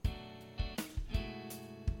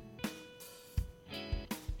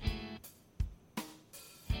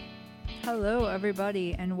Hello,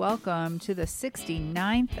 everybody, and welcome to the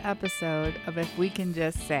 69th episode of If We Can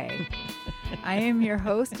Just Say. I am your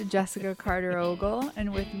host, Jessica Carter-Ogle,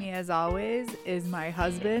 and with me, as always, is my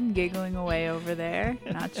husband giggling away over there.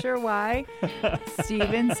 Not sure why.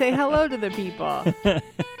 Steven, say hello to the people.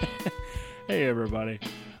 Hey, everybody.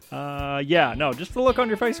 Just the look on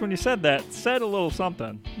your face when you said that said a little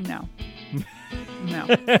something. No.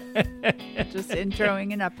 Just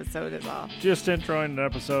introing an episode is all. Just introing an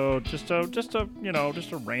episode. Just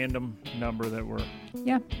a random number that we're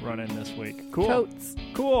running this week. Cool. Totes.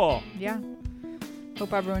 Cool. Yeah.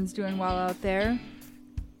 Hope everyone's doing well out there.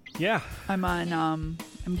 Yeah. I'm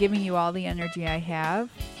giving you all the energy I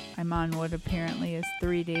have. I'm on what apparently is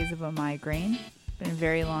 3 days of a migraine. Been a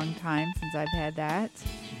very long time since I've had that.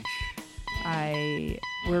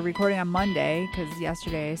 We're recording on Monday because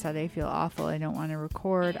yesterday I said I feel awful. I don't want to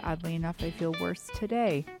record. Oddly enough, I feel worse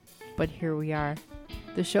today. But here we are.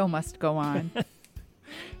 The show must go on. The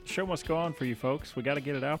show must go on for you folks. We got to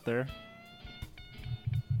get it out there.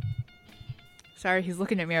 Sorry, he's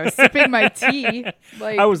looking at me. I was sipping my tea.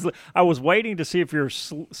 I was waiting to see if your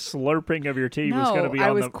slurping of your tea was going to be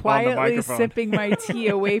on the microphone. I was quietly sipping my tea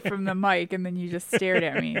away from the mic, and then you just stared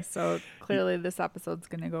at me. So clearly this episode's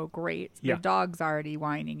going to go great. Yeah. The dog's already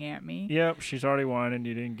whining at me. Yep, she's already whining.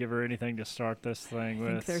 You didn't give her anything to start this thing with.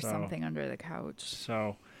 I think there's something under the couch.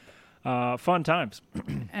 So, fun times.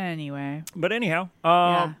 Anyway. But anyhow,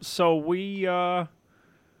 so we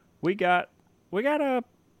got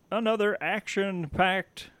another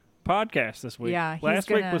action-packed podcast this week. Yeah, last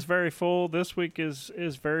week was very full. This week is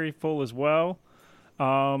very full as well.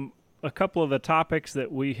 A couple of the topics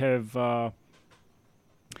that we have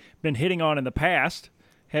been hitting on in the past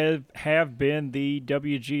have been the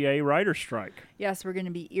WGA writer strike. Yes, we're going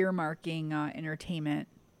to be earmarking entertainment,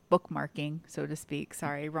 bookmarking, so to speak.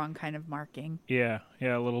 Sorry, wrong kind of marking. Yeah,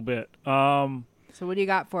 a little bit. So what do you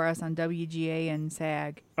got for us on WGA and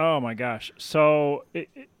SAG? Oh, my gosh. So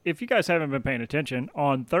if you guys haven't been paying attention,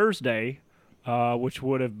 on Thursday, which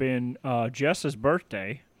would have been Jess's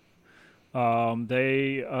birthday,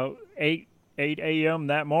 they 8 a.m.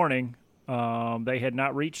 that morning, they had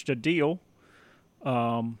not reached a deal. They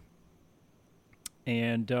went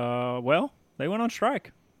on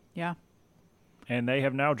strike. Yeah. And they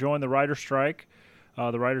have now joined the writer's strike.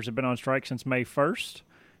 The writers have been on strike since May 1st.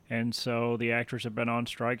 And so the actors have been on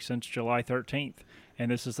strike since July 13th.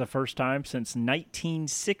 And this is the first time since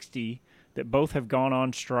 1960 that both have gone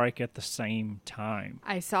on strike at the same time.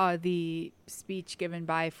 I saw the speech given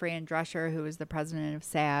by Fran Drescher, who is the president of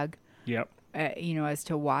SAG. Yep. As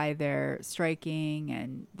to why they're striking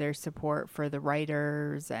and their support for the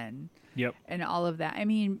writers and all of that. I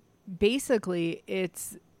mean, basically,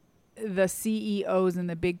 it's the CEOs and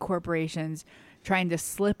the big corporations trying to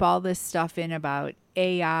slip all this stuff in about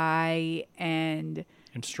AI and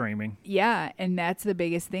streaming. Yeah, and that's the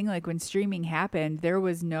biggest thing. Like when streaming happened, there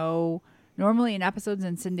was normally in episodes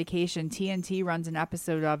in syndication, TNT runs an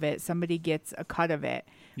episode of it, somebody gets a cut of it.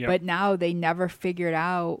 Yep. But now they never figured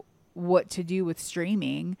out what to do with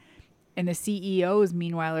streaming. And the CEOs,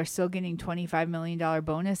 meanwhile, are still getting $25 million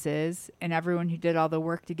bonuses, and everyone who did all the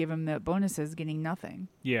work to give them the bonuses getting nothing.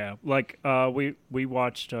 Yeah, like we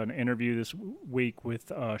watched an interview this week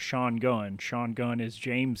with Sean Gunn. Sean Gunn is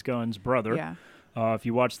James Gunn's brother. Yeah. If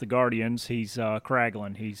you watch The Guardians, he's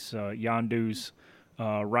Kraglin. He's Yondu's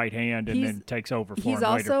right hand, and then takes over for him later. He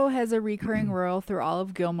also has a recurring role through all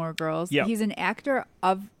of Gilmore Girls. Yep. He's an actor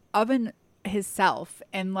of himself,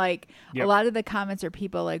 and a lot of the comments are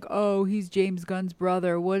people like, oh, he's James Gunn's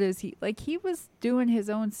brother, what is he like? He was doing his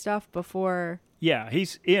own stuff before.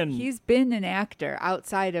 He's been an actor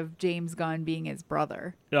outside of James Gunn being his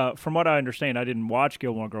brother. From what I understand, I didn't watch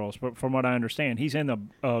Gilmore Girls, but from what I understand, he's in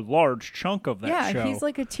a large chunk of that show. Yeah, he's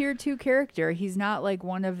like a tier 2 character. He's not like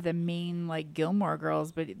one of the main like Gilmore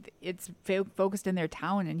Girls, but it's focused in their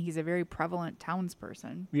town, and he's a very prevalent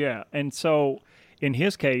townsperson. Yeah, and so in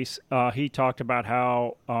his case, he talked about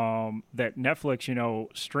how that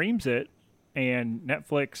Netflix, streams it, and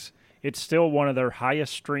Netflix, it's still one of their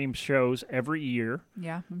highest streamed shows every year.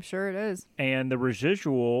 Yeah, I'm sure it is. And the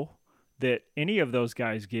residual that any of those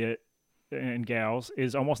guys get and gals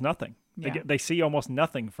is almost nothing. Yeah. They see almost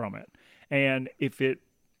nothing from it. And if it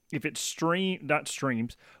not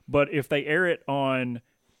streams, but if they air it on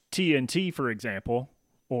TNT, for example,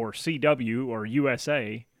 or CW or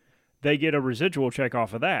USA, they get a residual check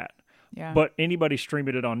off of that. Yeah. But anybody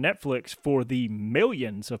streaming it on Netflix, for the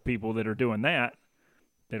millions of people that are doing that,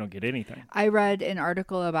 They don't get anything. I read an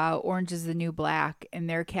article about Orange is the New Black, and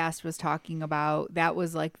their cast was talking about that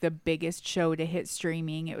was like the biggest show to hit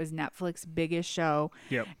streaming. It was Netflix's biggest show.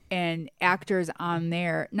 Yep. And actors on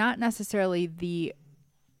there, not necessarily the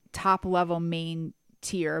top level main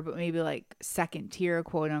tier, but maybe like second tier,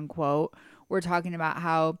 quote unquote, were talking about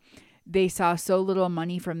how they saw so little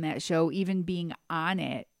money from that show, even being on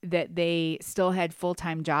it, that they still had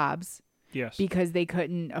full-time jobs. Yes. Because they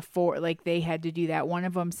couldn't afford, like they had to do that. One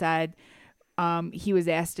of them said he was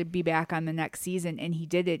asked to be back on the next season, and he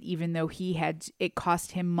did it even though it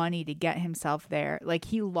cost him money to get himself there. Like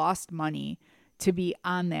he lost money to be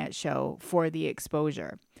on that show for the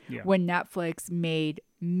exposure. Yeah. When Netflix made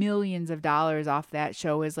millions of dollars off that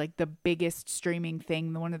show is like the biggest streaming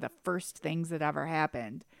thing, one of the first things that ever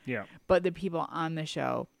happened. Yeah. But the people on the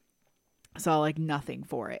show saw like nothing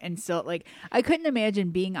for it. And still, like, I couldn't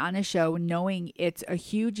imagine being on a show knowing it's a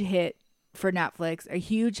huge hit for Netflix, a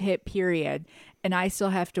huge hit period, and I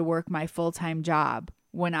still have to work my full-time job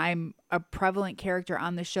when I'm a prevalent character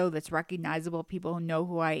on the show that's recognizable. People know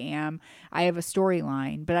who I am. I have a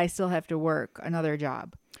storyline, but I still have to work another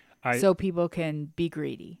job. So people can be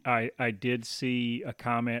greedy. I did see a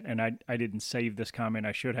comment, and I didn't save this comment.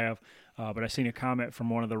 I should have, but I seen a comment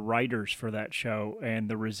from one of the writers for that show, and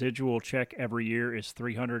the residual check every year is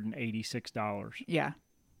 $386. Yeah.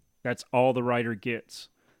 That's all the writer gets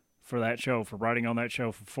for that show, for writing on that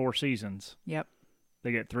show for 4 seasons. Yep.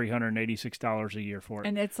 They get $386 a year for it.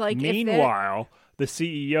 And it's like, meanwhile, the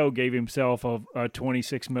CEO gave himself a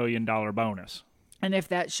 $26 million bonus. And if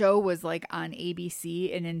that show was like on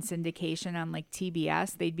ABC and in syndication on like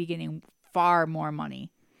TBS, they'd be getting far more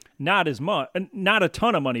money. Not as much, not a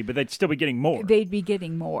ton of money, but they'd still be getting more. They'd be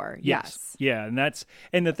getting more. Yes. Yeah.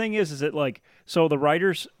 And the thing is that like, so the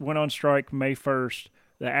writers went on strike May 1st.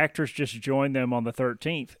 The actors just joined them on the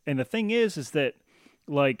 13th. And the thing is that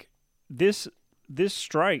like this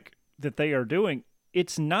strike that they are doing,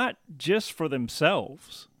 it's not just for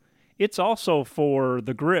themselves. It's also for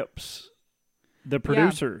the grips, the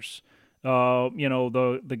producers, the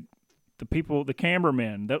people, the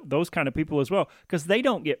cameramen, those kind of people as well, because they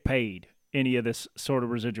don't get paid any of this sort of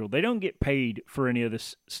residual. They don't get paid for any of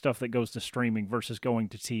this stuff that goes to streaming versus going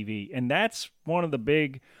to TV. And that's one of the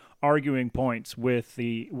big arguing points with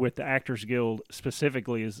the Actors Guild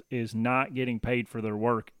specifically is not getting paid for their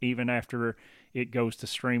work even after it goes to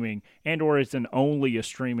streaming, and or it's only a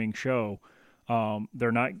streaming show.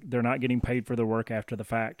 They're not getting paid for their work after the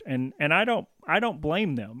fact, and I don't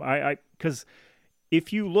blame them. Because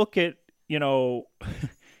if you look at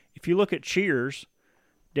Cheers,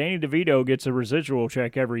 Danny DeVito gets a residual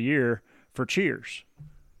check every year for Cheers.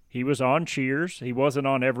 He was on Cheers. He wasn't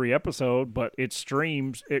on every episode, but it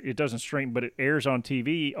streams. It doesn't stream, but it airs on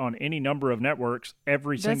TV on any number of networks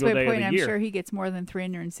every single day of the year. I'm sure he gets more than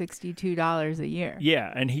 $362 a year.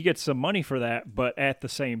 Yeah, and he gets some money for that, but at the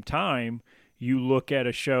same time, you look at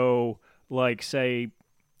a show like, say,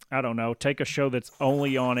 I don't know, take a show that's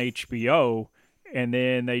only on HBO, and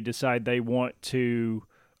then they decide they want to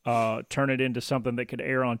turn it into something that could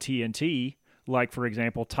air on TNT, like, for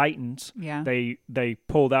example, Titans. Yeah. They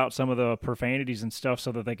pulled out some of the profanities and stuff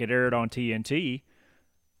so that they could air it on TNT.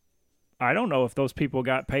 I don't know if those people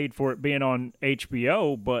got paid for it being on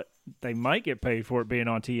HBO, but they might get paid for it being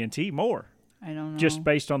on TNT more. I don't know. Just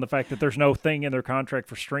based on the fact that there's no thing in their contract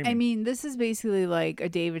for streaming. I mean, this is basically like a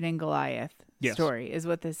David and Goliath story is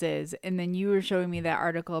what this is. And then you were showing me that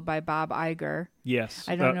article by Bob Iger. Yes.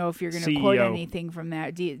 I don't know if you're going to quote anything from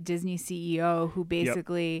that Disney CEO who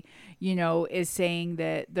basically, is saying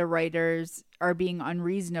that the writers are being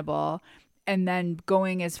unreasonable, and then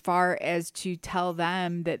going as far as to tell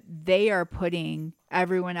them that they are putting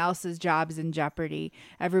everyone else's jobs in jeopardy,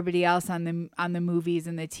 everybody else on the movies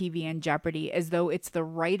and the TV in jeopardy, as though it's the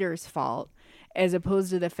writer's fault, as opposed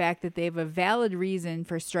to the fact that they have a valid reason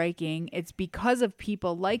for striking. It's because of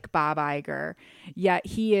people like Bob Iger, yet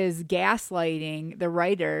he is gaslighting the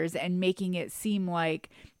writers and making it seem like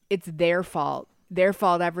it's their fault. Their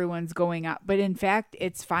fault, everyone's going up. But in fact,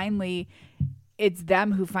 it's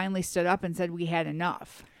them who finally stood up and said we had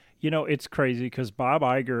enough. It's crazy because Bob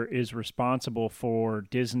Iger is responsible for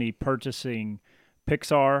Disney purchasing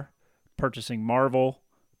Pixar, purchasing Marvel,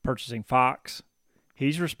 purchasing Fox.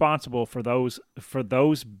 He's responsible for those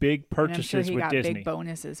big purchases with Disney. And I'm sure he got big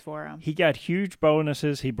bonuses for him. He got huge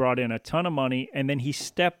bonuses. He brought in a ton of money, and then he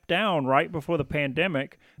stepped down right before the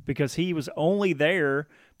pandemic because he was only there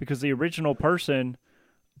because the original person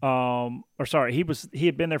he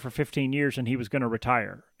had been there for 15 years and he was going to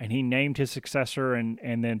retire, and he named his successor and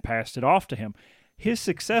then passed it off to him. His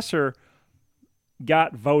successor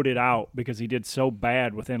got voted out because he did so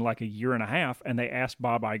bad within like a year and a half, and they asked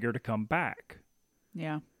Bob Iger to come back.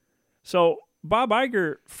 Yeah. So Bob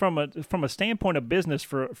Iger, from a standpoint of business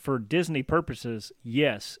for Disney purposes,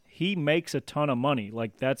 yes, he makes a ton of money.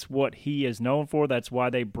 Like, that's what he is known for. That's why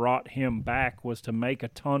they brought him back, was to make a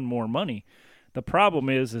ton more money. The problem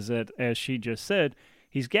is that, as she just said,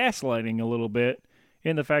 he's gaslighting a little bit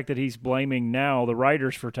in the fact that he's blaming now the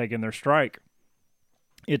writers for taking their strike.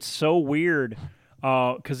 It's so weird.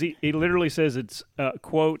 Because he literally says, it's,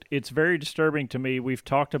 quote, "It's very disturbing to me. We've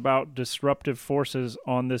talked about disruptive forces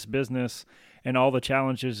on this business and all the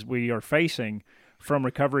challenges we are facing, from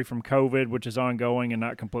recovery from COVID, which is ongoing and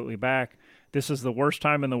not completely back. This is the worst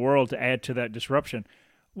time in the world to add to that disruption."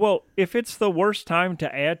 Well, if it's the worst time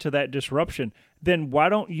to add to that disruption, then why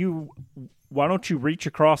don't you reach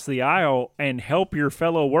across the aisle and help your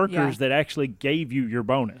fellow workers that actually gave you your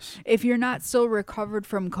bonus? If you're not still recovered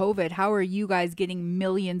from COVID, how are you guys getting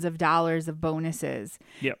millions of dollars of bonuses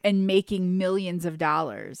and making millions of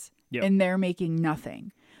dollars and they're making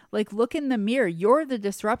nothing? Like, look in the mirror. You're the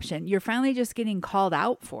disruption. You're finally just getting called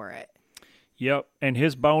out for it. Yep. And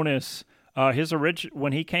his bonus,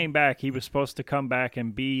 when he came back, he was supposed to come back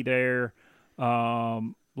and be there.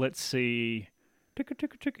 Let's see.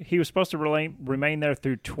 He was supposed to remain there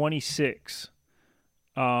through 26.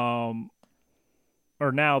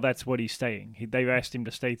 Or now that's what he's staying. They've asked him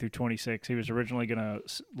to stay through 26. He was originally going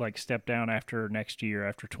to step down after next year,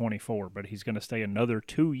 after 24, but he's going to stay another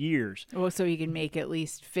 2 years. Well, so he can make at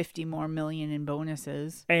least $50 more million in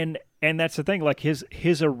bonuses. And that's the thing. Like,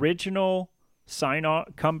 his original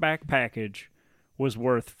sign-on comeback package was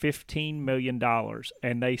worth $15 million,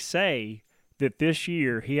 and they say that this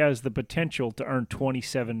year he has the potential to earn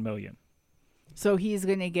 $27 million. So he's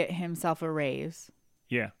going to get himself a raise.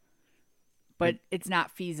 Yeah. But it's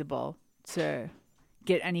not feasible to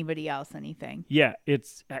get anybody else anything. Yeah,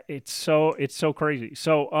 it's so crazy.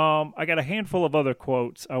 So I got a handful of other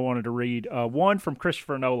quotes I wanted to read. One from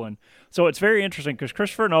Christopher Nolan. So it's very interesting because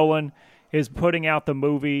Christopher Nolan is putting out the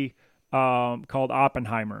movie called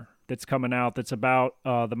Oppenheimer that's coming out. That's about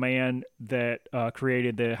the man that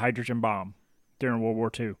created the hydrogen bomb during World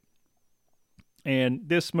War II. And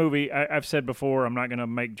this movie, I've said before, I'm not going to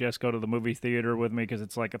make Jess go to the movie theater with me because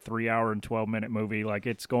it's like a 3-hour and 12-minute movie. Like,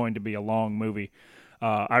 it's going to be a long movie.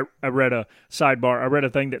 I read a sidebar. I read a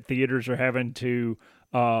thing that theaters are having to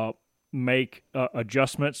make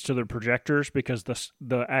adjustments to their projectors because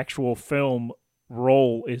the actual film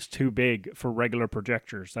roll is too big for regular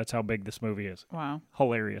projectors. That's how big this movie is. Wow.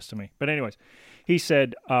 Hilarious to me. But anyways, he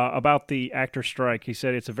said about the actor strike, he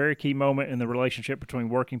said, "It's a very key moment in the relationship between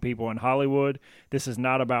working people in Hollywood. This is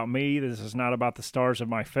not about me. This is not about the stars of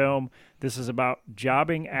my film. This is about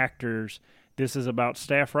jobbing actors. This is about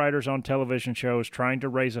staff writers on television shows trying to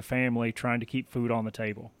raise a family, trying to keep food on the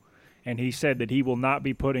table." And he said that he will not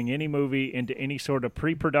be putting any movie into any sort of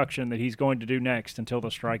pre-production that he's going to do next until the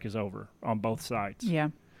strike is over on both sides. Yeah.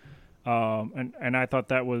 And I thought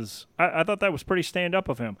that was pretty stand up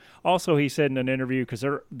of him. Also, he said in an interview, because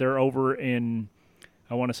they're over in,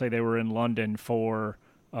 I want to say they were in London for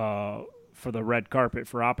the red carpet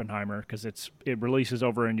for Oppenheimer, because it releases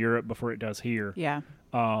over in Europe before it does here. Yeah.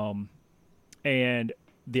 And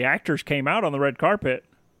the actors came out on the red carpet.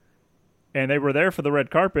 And they were there for the red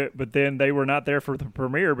carpet, but then they were not there for the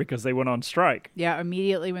premiere because they went on strike. Yeah,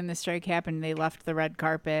 immediately when the strike happened, they left the red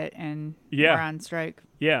carpet and were on strike.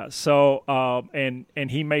 Yeah, so and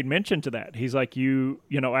he made mention to that. He's like, you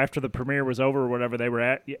know, after the premiere was over or whatever, they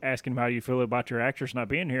were asking him how you feel about your actors not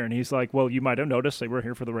being here, and he's like, well, you might have noticed they were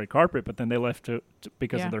here for the red carpet, but then they left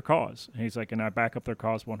because of their cause. And he's like, and I back up their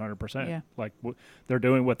cause 100%. Yeah. Like, they're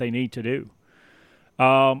doing what they need to do.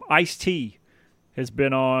 Ice-T has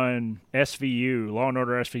been on SVU, Law &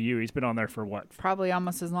 Order SVU. He's been on there for what? Probably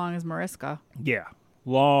almost as long as Mariska. Yeah,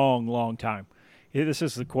 long time. This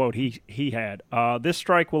is the quote he had. "This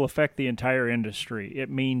strike will affect the entire industry. It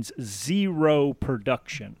means zero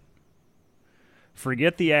production.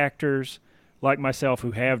 Forget the actors like myself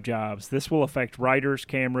who have jobs. This will affect writers,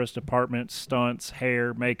 cameras, departments, stunts,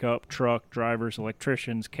 hair, makeup, truck, drivers,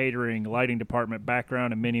 electricians, catering, lighting department,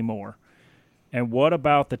 background, and many more. And what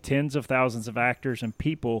about the tens of thousands of actors and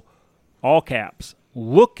people, all caps,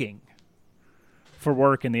 looking for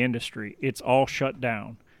work in the industry? It's all shut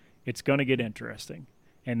down. It's going to get interesting."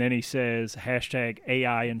 And then he says,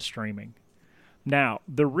 #AI and streaming. Now,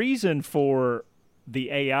 the reason for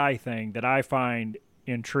the AI thing that I find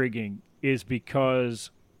intriguing is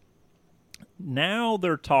because now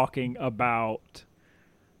they're talking about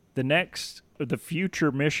the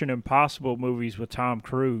future Mission Impossible movies with Tom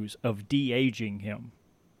Cruise of de-aging him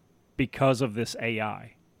because of this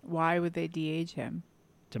AI. Why would they de-age him?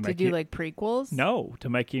 To do like prequels? No, to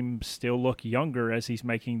make him still look younger as he's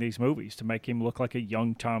making these movies, to make him look like a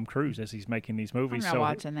young Tom Cruise as he's making these movies. I'm not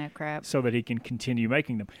watching that crap. So that he can continue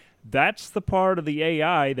making them. That's the part of the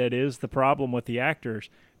AI that is the problem with the actors,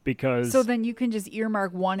 because... So then you can just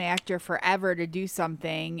earmark one actor forever to do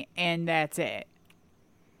something, and that's it.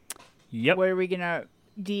 Yep. What are we going to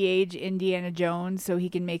de-age Indiana Jones so he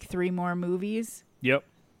can make 3 more movies? Yep.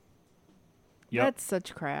 That's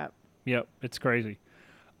such crap. Yep, it's crazy.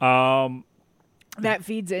 That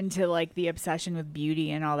feeds into like the obsession with beauty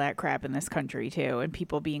and all that crap in this country too, and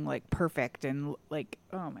people being like perfect and like,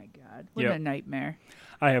 oh my God, what a nightmare.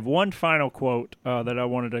 I have one final quote that I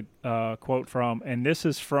wanted to quote from, and this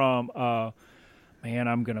is from man,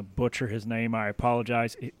 I'm gonna butcher his name. I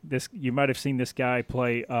apologize. You might have seen this guy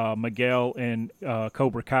play Miguel in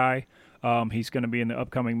Cobra Kai. He's going to be in the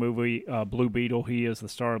upcoming movie Blue Beetle. He is the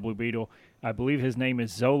star of Blue Beetle. I believe his name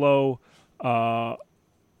is Zolo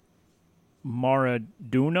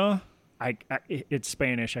Maraduna. It's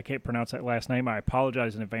Spanish. I can't pronounce that last name. I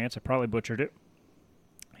apologize in advance. I probably butchered it.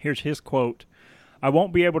 Here's his quote. I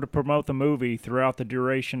won't be able to promote the movie throughout the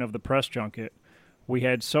duration of the press junket. We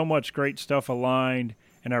had so much great stuff aligned,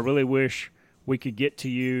 and I really wish we could get to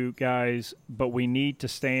you guys, but we need to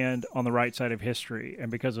stand on the right side of history. And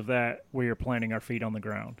because of that, we are planting our feet on the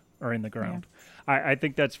ground, or in the ground. Yeah. I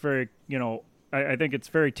think that's very, I think it's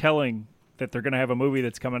very telling that they're going to have a movie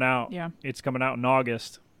that's coming out. Yeah. It's coming out in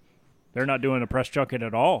August. They're not doing a press junket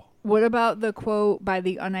at all. What about the quote by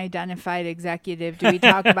the unidentified executive? Did we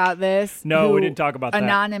talk about this? No, we didn't talk about that.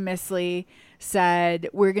 Anonymously said,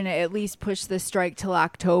 we're going to at least push the strike till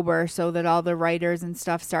October so that all the writers and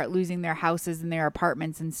stuff start losing their houses and their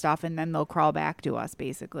apartments and stuff, and then they'll crawl back to us,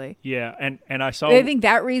 basically. Yeah, and I saw... I think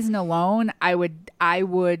that reason alone, I would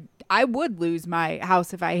lose my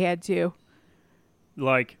house if I had to.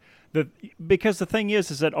 Because the thing is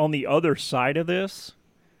that on the other side of this,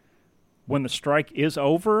 when the strike is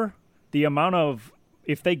over, the amount of,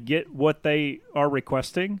 if they get what they are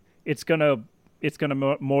requesting, it's gonna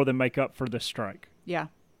more than make up for this strike. Yeah.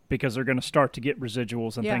 Because they're going to start to get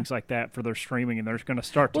residuals and things like that for their streaming, and they're going to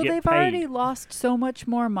start to get paid. Well, they've already lost so much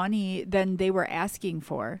more money than they were asking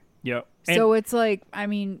for. Yep. So it's like, I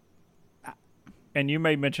mean... And you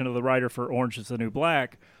made mention of the writer for Orange is the New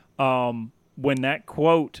Black. When that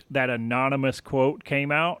quote, that anonymous quote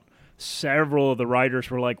came out, several of the writers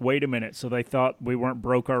were like, wait a minute, so they thought we weren't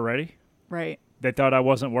broke already? Right. They thought I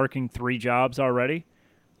wasn't working 3 jobs already?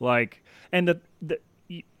 And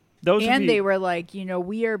they were like,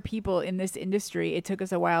 we are people in this industry. It took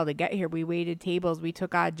us a while to get here. We waited tables. We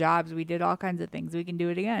took odd jobs. We did all kinds of things. We can do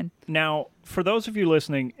it again. Now, for those of you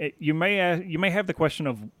listening, you may have the question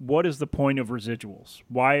of what is the point of residuals?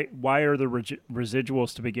 Why are the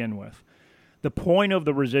residuals to begin with? The point of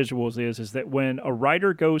the residuals is that when a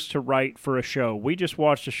writer goes to write for a show, we just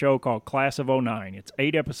watched a show called Class of 09. It's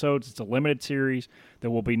 8 episodes. It's a limited series.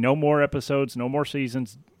 There will be no more episodes, no more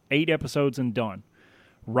seasons, 8 episodes and done.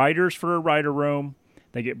 Writers for a writer room,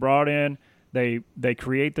 they get brought in, they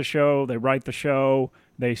create the show, they write the show,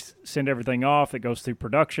 they send everything off, it goes through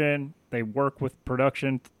production, they work with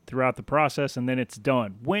production throughout the process, and then it's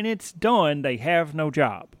done. When it's done, they have no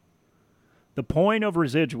job. The point of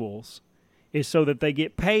residuals is so that they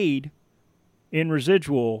get paid in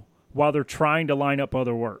residual while they're trying to line up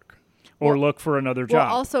other work or look for another job.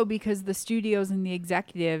 Well, also because the studios and the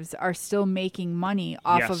executives are still making money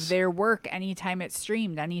off of their work anytime it's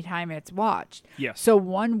streamed, anytime it's watched. Yes. So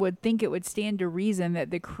one would think it would stand to reason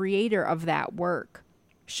that the creator of that work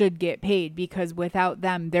should get paid, because without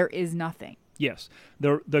them, there is nothing. Yes.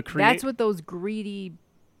 That's what those greedy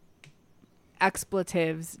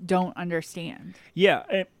expletives don't understand.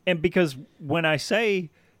 Yeah, and because when I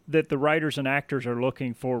say that the writers and actors are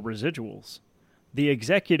looking for residuals, the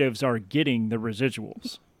executives are getting the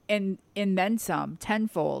residuals. And then some,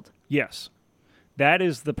 tenfold. Yes. That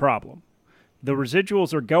is the problem. The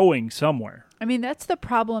residuals are going somewhere. I mean, that's the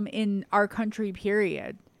problem in our country,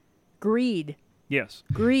 period. Greed. Yes.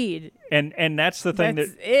 Greed. And that's the thing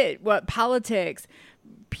that's it. What politics...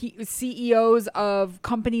 CEOs of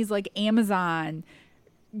companies like Amazon,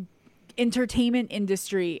 entertainment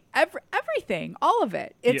industry, everything, all of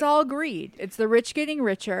it. It's all greed. It's the rich getting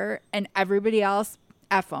richer and everybody else,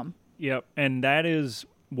 F them. Yep. And that is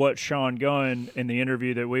what Sean Gunn, in the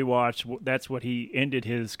interview that we watched, that's what he ended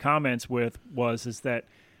his comments with, is that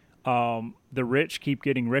the rich keep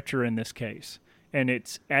getting richer in this case. And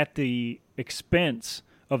it's at the expense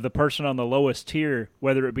of the person on the lowest tier,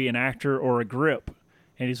 whether it be an actor or a grip.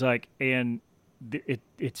 And he's like,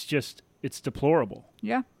 it's deplorable.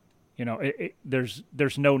 Yeah.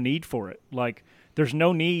 there's no need for it. Like, there's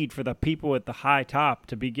no need for the people at the high top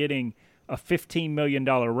to be getting a $15 million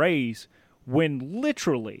raise when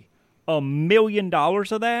literally $1 million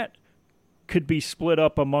of that could be split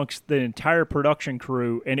up amongst the entire production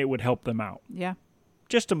crew and it would help them out. Yeah.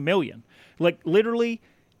 Just $1 million. Like, literally,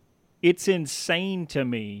 it's insane to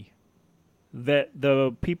me that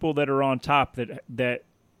the people that are on top that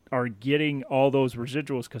are getting all those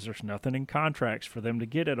residuals, because there's nothing in contracts for them to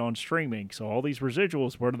get it on streaming. So all these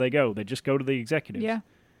residuals, where do they go? They just go to the executives. Yeah.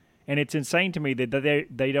 And it's insane to me that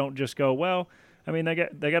they don't just go, well, I mean, they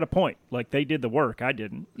got a point. Like, they did the work. I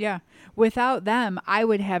didn't. Yeah. Without them, I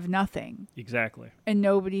would have nothing. Exactly. And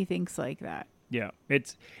nobody thinks like that. Yeah.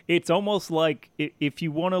 It's almost like if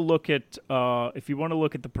you want to look at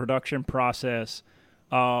the production process,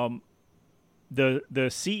 the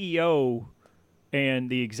CEO and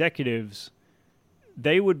the executives,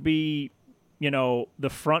 they would be, the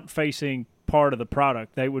front-facing part of the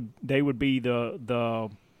product. They would be the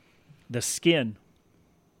skin,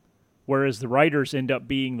 whereas the writers end up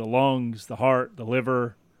being the lungs, the heart, the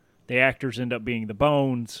liver. The actors end up being the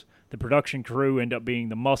bones. The production crew end up being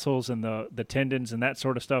the muscles and the tendons and that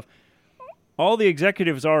sort of stuff. All the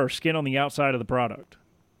executives are skin on the outside of the product.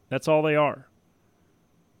 That's all they are.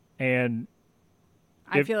 And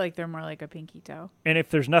I feel like they're more like a pinky toe. And if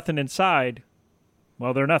there's nothing inside,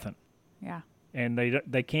 well, they're nothing. Yeah. And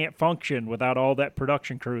they can't function without all that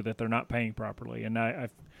production crew that they're not paying properly. And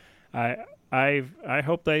I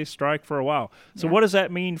hope they strike for a while. So what does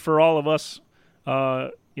that mean for all of us?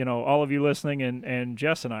 All of you listening and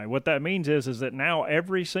Jess and I. What that means is that now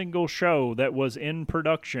every single show that was in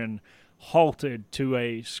production halted to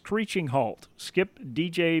a screeching halt. Skip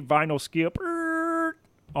DJ Vinyl Skip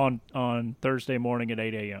on Thursday morning at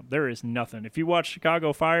 8 a.m. There is nothing. If you watch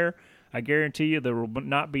Chicago Fire, I guarantee you there will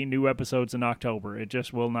not be new episodes in October. It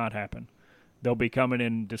just will not happen. They'll be coming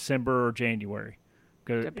in December or January.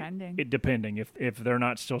 Depending if they're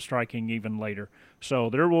not still striking even later.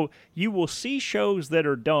 So you will see shows that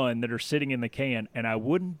are done that are sitting in the can, and I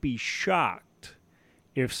wouldn't be shocked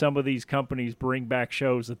if some of these companies bring back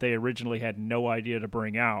shows that they originally had no idea to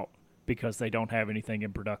bring out because they don't have anything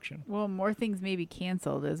in production. Well, more things may be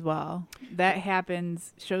canceled as well. That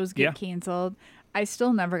happens. Shows get canceled. I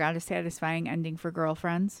still never got a satisfying ending for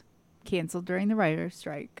Girlfriends. Canceled during the writer's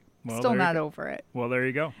strike. Well, still not over it. Well, there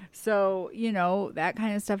you go. So, that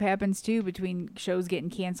kind of stuff happens too, between shows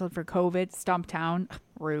getting canceled for COVID, Stumptown,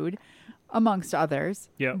 rude, amongst others.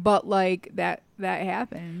 Yeah. But that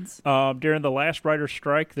happens. During the last writer's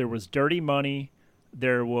strike, there was Dirty Money.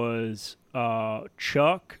 There was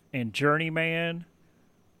Chuck and Journeyman.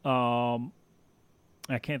 I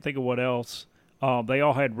can't think of what else. They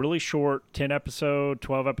all had really short 10-episode,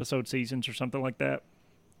 12-episode seasons or something like that.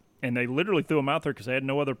 And they literally threw them out there because they had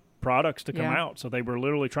no other products to come out. So they were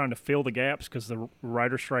literally trying to fill the gaps because the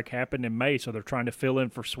writer's strike happened in May. So they're trying to fill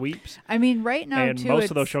in for sweeps. I mean, right now, and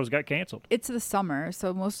most of those shows got canceled. It's the summer.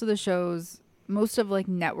 So most of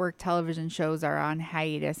network television shows are on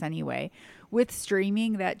hiatus anyway. With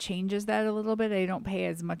streaming, that changes that a little bit. I don't pay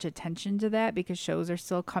as much attention to that because shows are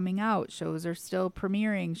still coming out. Shows are still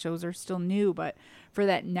premiering. Shows are still new. But for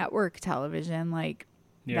that network television,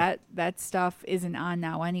 that stuff isn't on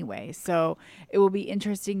now anyway. So it will be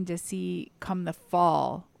interesting to see come the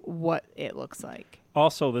fall what it looks like.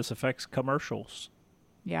 Also, this affects commercials.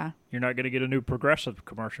 Yeah. You're not going to get a new Progressive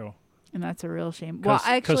commercial. And that's a real shame. Well,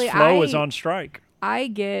 actually, because Flo is on strike. I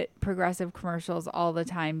get Progressive commercials all the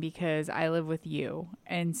time because I live with you.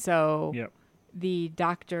 And so the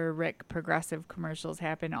Dr. Rick Progressive commercials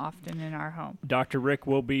happen often in our home. Dr. Rick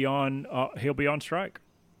will be on, he'll be on strike.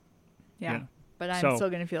 Yeah. But I'm still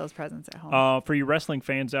going to feel his presence at home. For you wrestling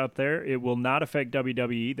fans out there, it will not affect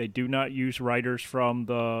WWE. They do not use writers from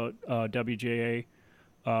the WJA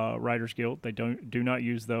Writers Guild. They do not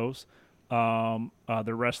use those. The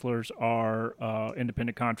wrestlers are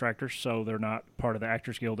independent contractors, so they're not part of the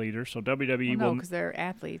Actors Guild either. So WWE will because they're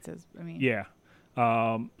athletes. Yeah.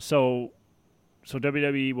 So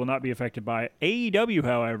WWE will not be affected by it. AEW,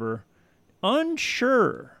 however,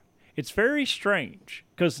 unsure. It's very strange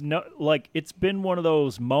because it's been one of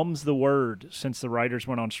those mum's the word since the writers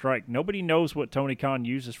went on strike. Nobody knows what Tony Khan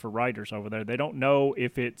uses for writers over there. They don't know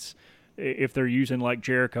if they're using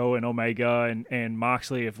Jericho and Omega and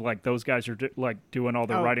Moxley, if those guys are doing all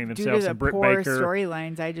the writing themselves. Due to and Britt poor Baker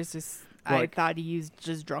storylines, I thought he used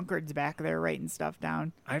just drunkards back there writing stuff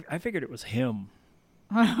down. I figured it was him.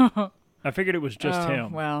 I figured it was just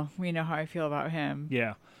him. Well, we know how I feel about him.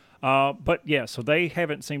 Yeah. So they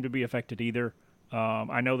haven't seemed to be affected either.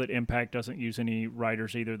 I know that Impact doesn't use any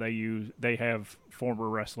writers either. They have former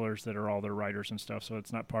wrestlers that are all their writers and stuff, so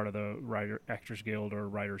it's not part of the Actors Guild or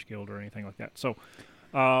Writers Guild or anything like that. So,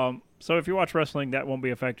 so if you watch wrestling, that won't be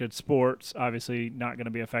affected. Sports, obviously, not going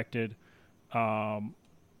to be affected.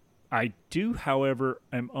 I do, however,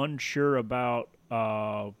 am unsure about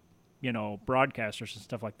broadcasters and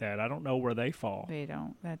stuff like that. I don't know where they fall. They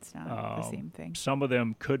don't. That's not the same thing. Some of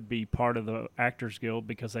them could be part of the Actors Guild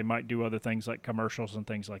because they might do other things like commercials and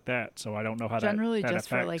things like that. So I don't know how generally that just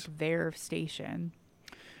affects. for like their station.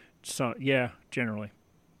 So yeah, generally.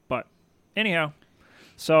 But anyhow,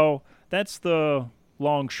 so that's the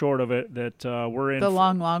long short of it. That we're in the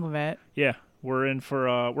long of it. Yeah, we're in for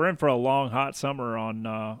a long hot summer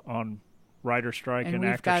on writer strike and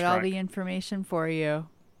actor strike. We've got all the information for you.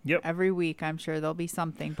 Yep. Every week, I'm sure there'll be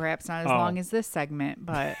something. Perhaps not as long as this segment,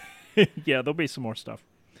 but yeah, there'll be some more stuff.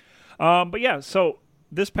 But yeah, so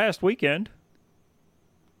this past weekend,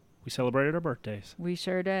 we celebrated our birthdays. We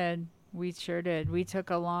sure did. We took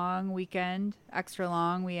a long weekend, extra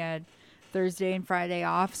long. We had Thursday and Friday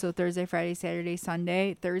off, so Thursday, Friday, Saturday,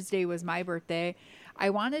 Sunday. Thursday was my birthday. I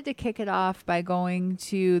wanted to kick it off by going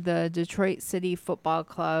to the Detroit City Football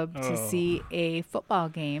Club to see a football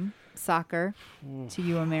game. Soccer to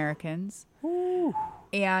you Americans.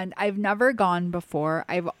 And I've never gone before.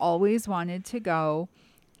 I've always wanted to go,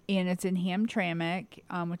 and it's in Hamtramck,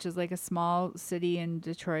 which is like a small city in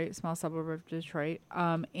Detroit, small suburb of Detroit.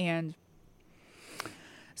 And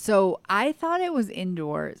so I thought it was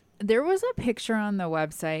indoors. There was a picture on the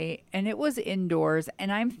website, and it was indoors.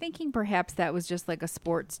 And I'm thinking perhaps that was just like a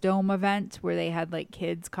sports dome event where they had like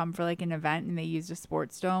kids come for like an event and they used a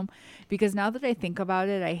sports dome. Because now that I think about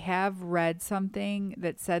it, I have read something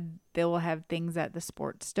that said they will have things at the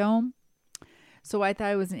sports dome. So I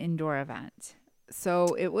thought it was an indoor event.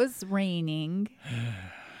 So it was raining,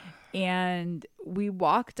 and we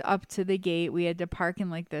walked up to the gate. We had to park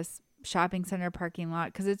in like this shopping center parking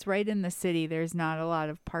lot because it's right in the city. There's not a lot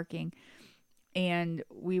of parking, and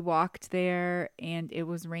we walked there, and it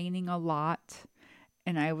was raining a lot,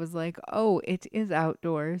 and I was like, oh, it is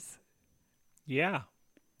outdoors. Yeah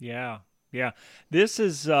This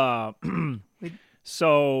is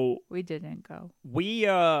so we didn't go. We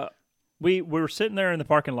were sitting there in the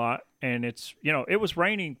parking lot, and it's it was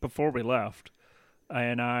raining before we left,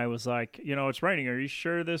 and I was like, it's raining, are you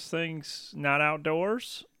sure this thing's not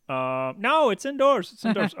outdoors? No, it's indoors. It's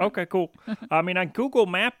indoors. Okay, cool. I mean, I Google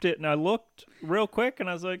mapped it and I looked real quick and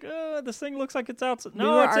I was like, this thing looks like it's outside.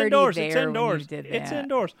 No, it's indoors. It's indoors. It's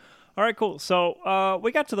indoors. All right, cool. So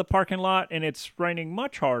we got to the parking lot and it's raining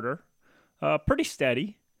much harder, pretty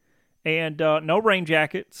steady, and no rain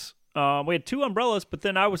jackets. We had 2 umbrellas, but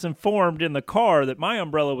then I was informed in the car that my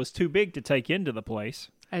umbrella was too big to take into the place.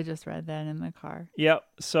 I just read that in the car. Yep.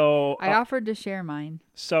 So I offered to share mine.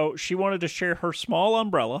 So she wanted to share her small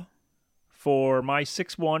umbrella for my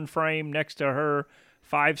 6'1" frame next to her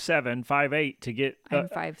 5'7", 5'8" to get. I'm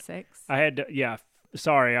 5'6". I had to. Yeah.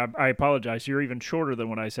 Sorry. I apologize. You're even shorter than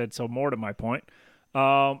what I said. So more to my point.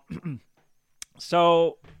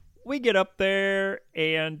 So we get up there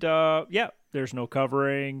and there's no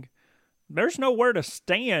covering. There's nowhere to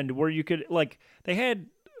stand where you could they had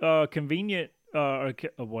convenient.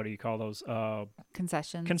 What do you call those?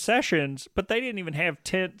 Concessions, but they didn't even have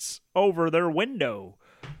tents over their window.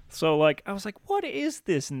 So, I was like, what is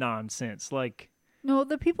this nonsense? No,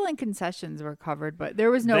 the people in concessions were covered, but there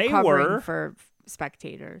was no covering for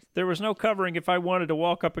spectators. There was no covering. If I wanted to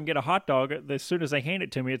walk up and get a hot dog, as soon as they hand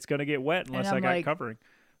it to me, it's going to get wet unless I got covering.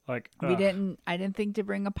 I didn't think to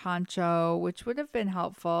bring a poncho, which would have been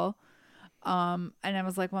helpful. And I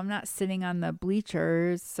was like, well, I'm not sitting on the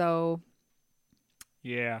bleachers, so...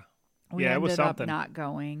 Yeah. We it was ended something. up not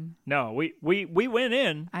going. No, we went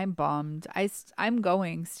in. I'm bummed. I'm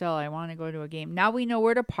going still. I want to go to a game. Now we know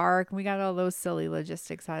where to park. We got all those silly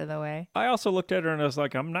logistics out of the way. I also looked at her and I was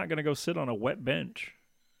like, I'm not going to go sit on a wet bench.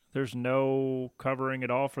 There's no covering at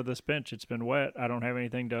all for this bench. It's been wet. I don't have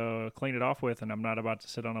anything to clean it off with, and I'm not about to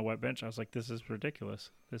sit on a wet bench. I was like, this is ridiculous.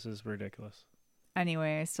 This is ridiculous.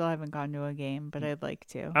 Anyway, I still haven't gone to a game, but I'd like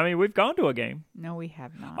to. I mean, we've gone to a game. No, we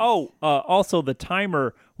have not. Oh, also the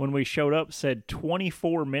timer when we showed up said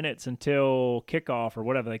 24 minutes until kickoff or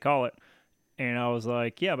whatever they call it. And I was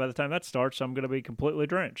like, yeah, by the time that starts, I'm going to be completely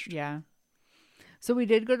drenched. Yeah. So we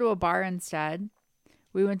did go to a bar instead.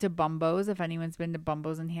 We went to Bumbo's. If anyone's been to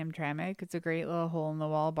Bumbo's in Hamtramck, it's a great little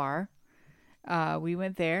hole-in-the-wall bar. We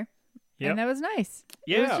went there, and that was nice.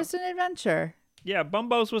 Yeah. It was just an adventure. Yeah,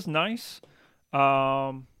 Bumbo's was nice.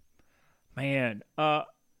 Hamtramck,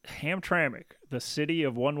 the city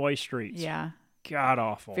of one-way streets. Yeah. god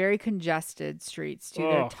awful. Very congested streets too.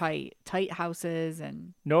 They're tight houses.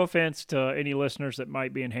 And no offense to any listeners that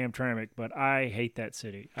might be in Hamtramck, but I hate that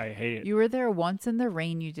city. I hate it. You were there once in the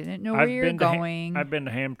rain. You didn't know where you were going. I've been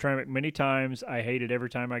to Hamtramck many times. I hate it every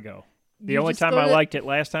time I go. The only time I liked it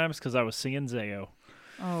last time is because I was seeing Zayo.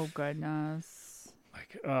 Oh goodness.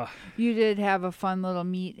 You did have a fun little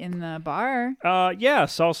meet in the bar. Yeah,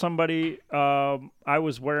 saw somebody. I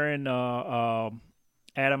was wearing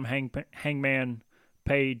Adam Hangman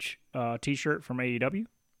Page T-shirt from AEW,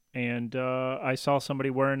 and I saw somebody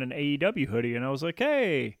wearing an AEW hoodie, and I was like,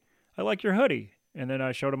 "Hey, I like your hoodie." And then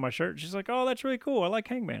I showed her my shirt. She's like, "Oh, that's really cool. I like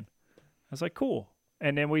Hangman." I was like, "Cool."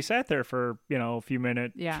 And then we sat there for a few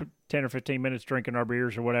minutes, 10 or 15 minutes, drinking our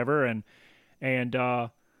beers or whatever, and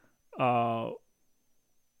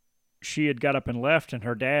she had got up and left, and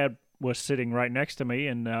her dad was sitting right next to me,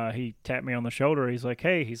 and he tapped me on the shoulder. He's like,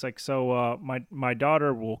 "Hey," he's like, "So my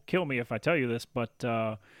daughter will kill me if I tell you this,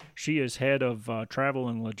 but she is head of travel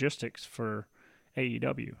and logistics for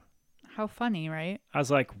AEW." How funny, right? I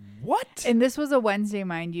was like, "What?" And this was a Wednesday,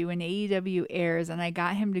 mind you, when AEW airs, and I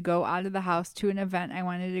got him to go out of the house to an event I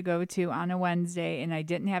wanted to go to on a Wednesday, and I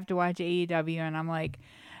didn't have to watch AEW, and I'm like,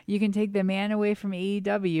 you can take the man away from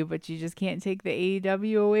AEW, but you just can't take the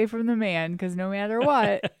AEW away from the man, because no matter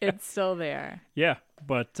what, it's still there. Yeah,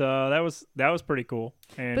 but that was pretty cool.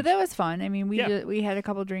 But that was fun. I mean, we had a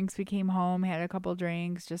couple drinks. We came home, had a couple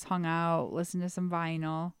drinks, just hung out, listened to some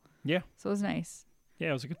vinyl. Yeah. So it was nice. Yeah,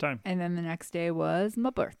 it was a good time. And then the next day was my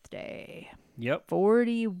birthday. Yep.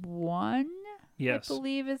 41. Yes. I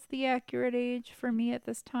believe is the accurate age for me at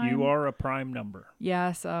this time. You are a prime number.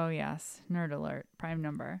 Yes. Oh, yes. Nerd alert. Prime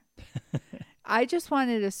number. I just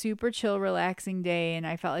wanted a super chill, relaxing day, and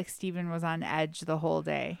I felt like Steven was on edge the whole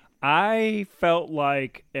day. I felt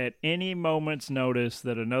like at any moment's notice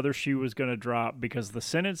that another shoe was going to drop, because the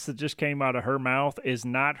sentence that just came out of her mouth is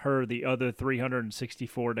not her the other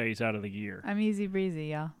 364 days out of the year. I'm easy breezy,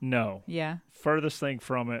 yeah. No. Yeah. Furthest thing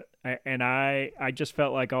from it. And I just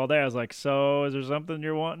felt like all day, I was like, "So is there something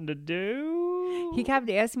you're wanting to do?" He kept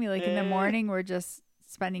asking me, like, in the morning, we're just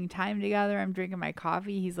spending time together. I'm drinking my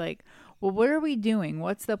coffee. He's like, "Well, what are we doing?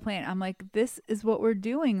 What's the plan?" I'm like, "This is what we're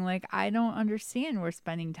doing. Like, I don't understand. We're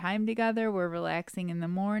spending time together. We're relaxing in the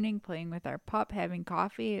morning, playing with our pup, having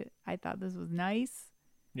coffee." I thought this was nice.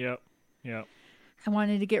 Yep. I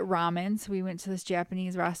wanted to get ramen, so we went to this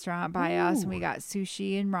Japanese restaurant by us, and we got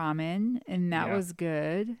sushi and ramen, and that was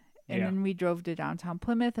good. And then we drove to downtown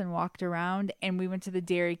Plymouth and walked around, and we went to the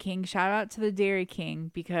Dairy King. Shout out to the Dairy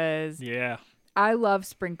King, because I love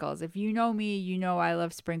sprinkles. If you know me, you know I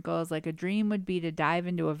love sprinkles. Like, a dream would be to dive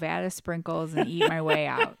into a vat of sprinkles and eat my way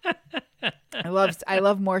out. I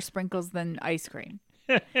love more sprinkles than ice cream.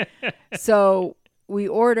 So we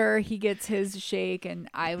order, he gets his shake, and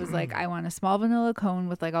I was like, "I want a small vanilla cone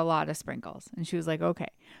with like a lot of sprinkles." And she was like, "Okay."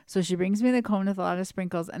 So she brings me the cone with a lot of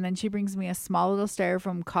sprinkles, and then she brings me a small little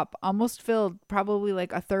styrofoam cup, almost filled, probably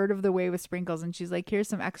like a third of the way with sprinkles. And she's like, "Here's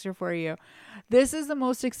some extra for you." This is the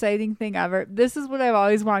most exciting thing ever. This is what I've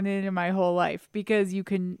always wanted in my whole life, because you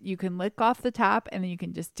can lick off the top, and then you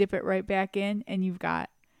can just dip it right back in, and you've got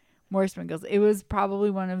more sprinkles. It was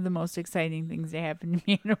probably one of the most exciting things that happened to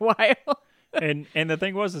me in a while. And the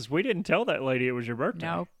thing was we didn't tell that lady it was your birthday.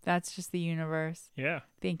 No, that's just the universe. Yeah.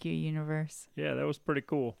 Thank you, universe. Yeah, that was pretty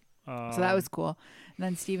cool. So that was cool. And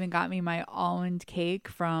then Steven got me my almond cake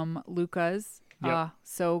from Luca's. Yep.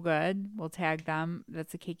 So good. We'll tag them.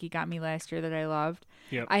 That's a cake he got me last year that I loved.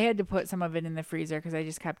 Yep. I had to put some of it in the freezer because I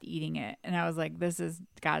just kept eating it. And I was like, this has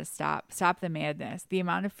got to stop. Stop the madness. The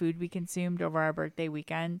amount of food we consumed over our birthday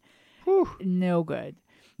weekend, no good.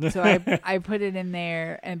 So I put it in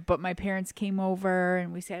there, but my parents came over,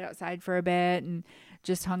 and we sat outside for a bit and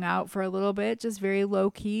just hung out for a little bit, just very low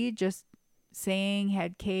key, just sang,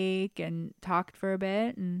 had cake, and talked for a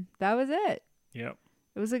bit, and that was it. Yep.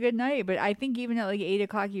 It was a good night, but I think even at like 8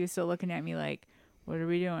 o'clock, he was still looking at me like, "What are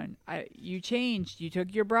we doing? You changed. You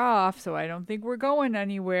took your bra off, so I don't think we're going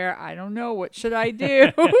anywhere. I don't know. What should I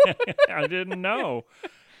do?" I didn't know.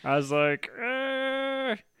 I was like,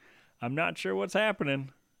 I'm not sure what's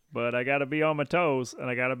happening. But I got to be on my toes, and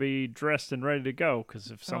I got to be dressed and ready to go,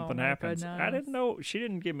 because if something happens, goodness. I didn't know. She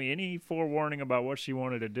didn't give me any forewarning about what she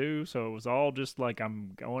wanted to do, so it was all just like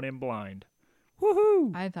I'm going in blind.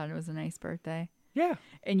 Woohoo! I thought it was a nice birthday. Yeah.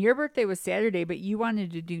 And your birthday was Saturday, but you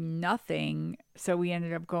wanted to do nothing, so we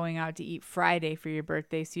ended up going out to eat Friday for your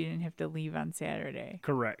birthday, so you didn't have to leave on Saturday.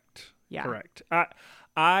 Correct. Yeah. Correct.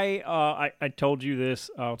 I told you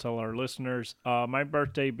this. I'll tell our listeners. My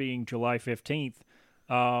birthday being July 15th.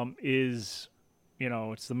 Is,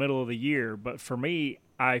 it's the middle of the year, but for me,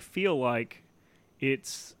 I feel like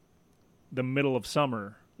it's the middle of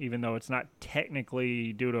summer, even though it's not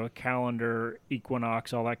technically due to a calendar,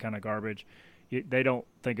 equinox, all that kind of garbage. They don't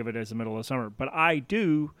think of it as the middle of summer. But I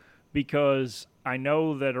do, because I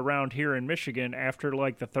know that around here in Michigan, after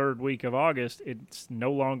like the third week of August, it's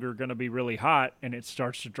no longer going to be really hot, and it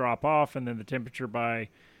starts to drop off, and then the temperature by,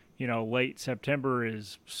 late September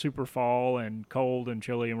is super fall and cold and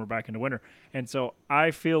chilly, and we're back into winter. And so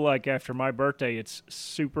I feel like after my birthday, it's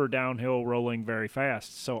super downhill, rolling very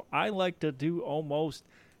fast. So I like to do almost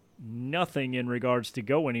nothing in regards to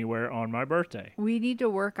go anywhere on my birthday. We need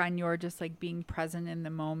to work on your just like being present in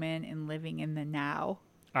the moment and living in the now.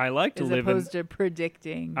 I like to live as opposed to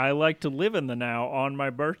predicting. I like to live in the now on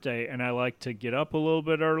my birthday, and I like to get up a little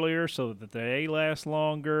bit earlier so that the day lasts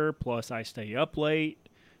longer. Plus, I stay up late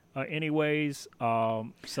anyways. I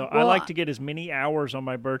like to get as many hours on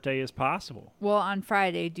my birthday as possible. Well, on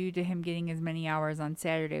Friday, due to him getting as many hours on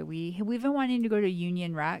Saturday, we've been wanting to go to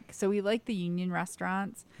Union Rec. So we like the Union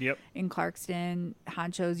restaurants. Yep. In Clarkston.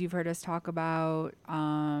 Honchos, you've heard us talk about.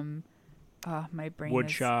 My brain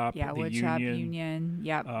Woodshop. Yeah, Woodshop, Union.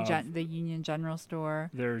 Yep. The Union General Store.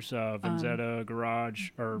 There's Vanzetta Garage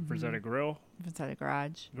or Vanzetta Grill. Vanzetta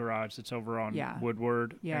Garage. It's over on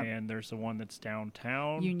Woodward. Yep. And there's the one that's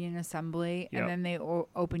downtown. Union Assembly. Yep. And then they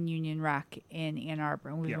open Union Rec in Ann Arbor.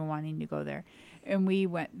 And we've been wanting to go there. And we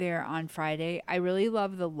went there on Friday. I really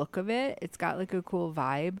love the look of it. It's got like a cool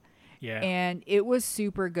vibe. Yeah. And it was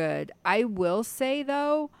super good. I will say,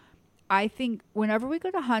 though, I think whenever we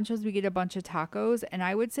go to Honcho's, we get a bunch of tacos. And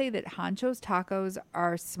I would say that Honcho's tacos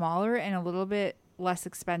are smaller and a little bit less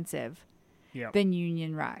expensive than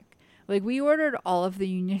Union Rec. Like, we ordered all of the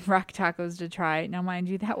Union Rec tacos to try. Now, mind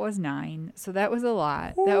you, that was 9. So that was a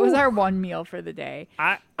lot. Ooh. That was our one meal for the day.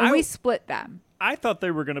 We split them. I thought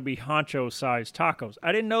they were going to be Honcho-sized tacos.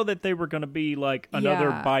 I didn't know that they were going to be, like, another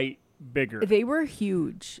bite bigger. They were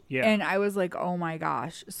huge. Yeah. And I was like, oh, my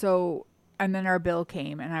gosh. So... And then our bill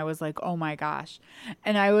came, and I was like, oh, my gosh.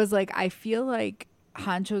 And I was like, I feel like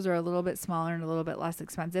Honchos are a little bit smaller and a little bit less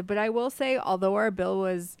expensive. But I will say, although our bill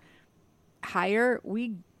was higher,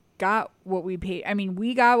 we got what we paid. I mean,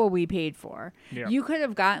 we got what we paid for. Yeah. You could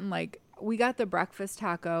have gotten, we got the breakfast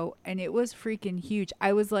taco, and it was freaking huge.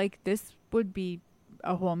 I was like, this would be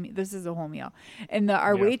this is a whole meal. And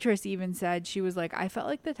our waitress even said, she was like, I felt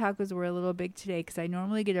like the tacos were a little big today because I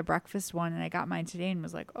normally get a breakfast one, and I got mine today and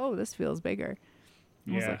was like, oh, this feels bigger.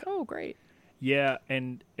 I was like, oh, great. Yeah,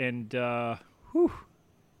 and whew,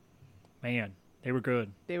 man, they were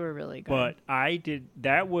good. They were really good. But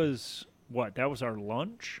that was our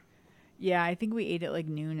lunch? Yeah, I think we ate at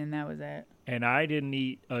noon, and that was it. And I didn't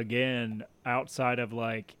eat again outside of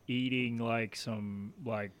eating some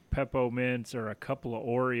peppermints or a couple of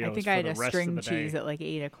Oreos. I think I had a string cheese at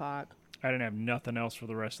 8 o'clock. I didn't have nothing else for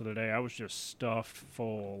the rest of the day. I was just stuffed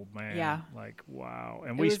full, man. Yeah. Wow.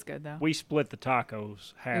 And it was good, though. We split the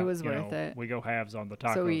tacos. It was worth it. We go halves on the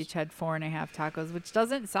tacos. So we each had 4.5 tacos, which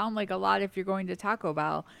doesn't sound like a lot if you're going to Taco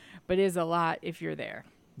Bell, but is a lot if you're there.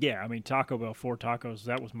 Yeah, I mean, Taco Bell, 4 tacos,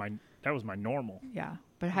 that was my normal. Yeah,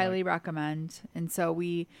 but highly recommend. And so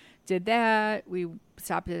we did that. We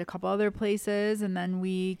stopped at a couple other places, and then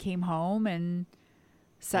we came home and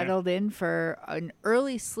settled in for an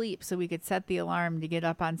early sleep so we could set the alarm to get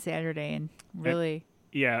up on Saturday and really...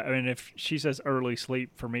 Yeah, I mean, if she says early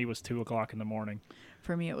sleep, for me it was 2 o'clock in the morning.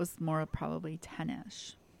 For me, it was more probably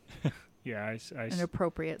 10-ish. Yeah, an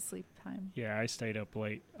appropriate sleep time. Yeah, I stayed up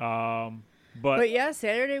late. But yeah,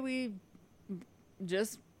 Saturday we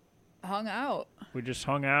just hung out. We just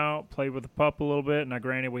hung out, played with the pup a little bit. Now,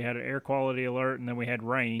 granted, we had an air quality alert, and then we had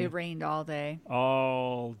rain. It rained all day.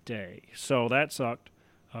 All day. So that sucked.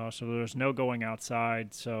 So there was no going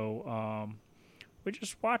outside. So we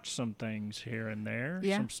just watched some things here and there,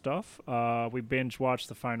 some stuff. We binge watched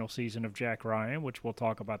the final season of Jack Ryan, which we'll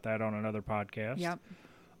talk about that on another podcast. Yep.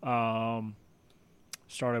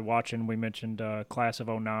 Started watching, we mentioned Class of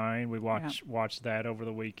 09. We watched that over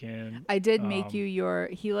the weekend. I did make you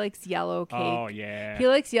he likes yellow cake. Oh, yeah. He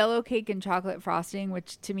likes yellow cake and chocolate frosting,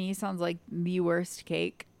 which to me sounds like the worst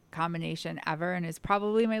cake combination ever and is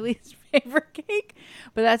probably my least favorite cake.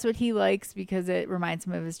 But that's what he likes because it reminds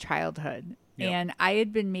him of his childhood. Yep. And I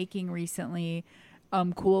had been making recently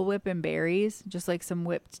Cool Whip and berries, just some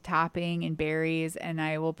whipped topping and berries, and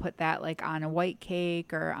I will put that on a white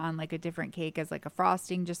cake or on a different cake as a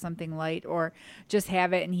frosting, just something light, or just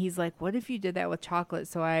have it. And he's like, what if you did that with chocolate?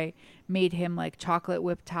 So I made him chocolate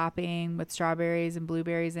whipped topping with strawberries and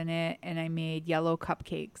blueberries in it, and I made yellow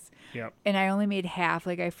cupcakes. Yep. And I only made half,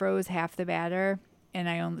 I froze half the batter, and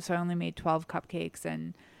I only made 12 cupcakes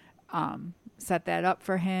and set that up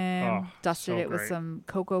for him, dusted it with some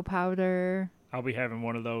cocoa powder. I'll be having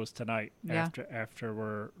one of those tonight Yeah. after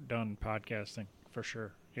we're done podcasting for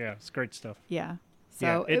sure. Yeah, it's great stuff. Yeah.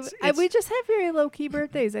 So it's we just had very low key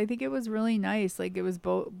birthdays. I think it was really nice. Like it was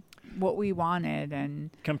both what we wanted,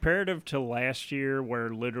 and comparative to last year where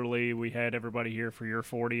literally we had everybody here for your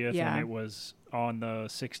 40th and it was on the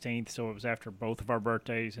 16th, so it was after both of our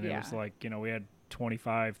birthdays, and it was like, we had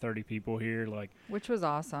 25, 30 people here, like, which was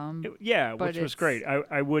awesome. Which was great.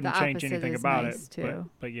 I wouldn't change anything about nice it. Too.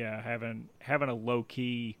 But yeah, having a low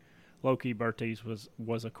key birthdays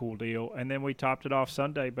was a cool deal. And then we topped it off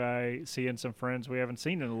Sunday by seeing some friends we haven't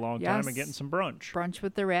seen in a long time and getting some brunch. Brunch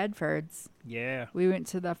with the Radfords. Yeah. We went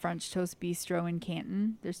to the French Toast Bistro in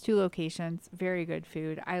Canton. There's 2 locations. Very good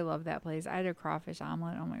food. I love that place. I had a crawfish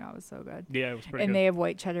omelet. Oh my God, it was so good. Yeah, it was pretty good. And they have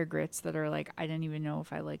white cheddar grits that are like, I didn't even know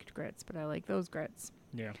if I liked grits, but I like those grits.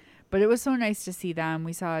 Yeah. But it was so nice to see them.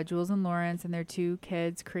 We saw Jules and Lawrence and their 2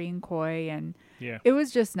 kids, Cree and Coy, and it was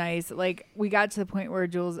just nice. Like, we got to the point where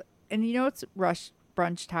Jules, and it's rush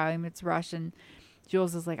brunch time. It's rush, and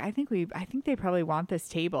Jules is like, I think they probably want this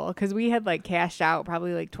table, because we had like cashed out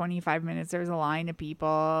probably like 25 minutes. There was a line of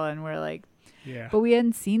people, and we're like, but we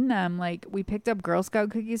hadn't seen them. Like, we picked up Girl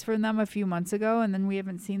Scout cookies from them a few months ago, and then we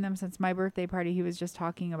haven't seen them since my birthday party he was just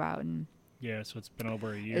talking about. And so it's been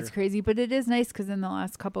over a year. It's crazy, but it is nice because in the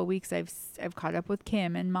last couple of weeks I've caught up with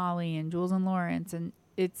Kim and Molly and Jules and Lawrence, and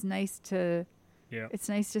it's nice to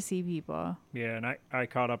see people. Yeah, and I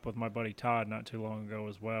caught up with my buddy Todd not too long ago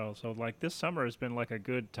as well. So like this summer has been like a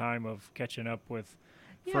good time of catching up with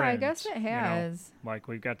friends. I guess it has. Like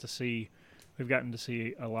we've gotten to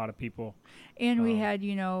see a lot of people. And we had,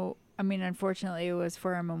 unfortunately it was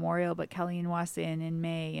for a memorial, but Kelly and Wes in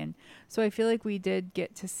May. And so I feel like we did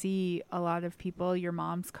get to see a lot of people. Your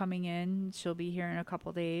mom's coming in. She'll be here in a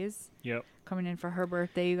couple days. Yep. Coming in for her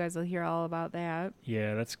birthday. You guys will hear all about that.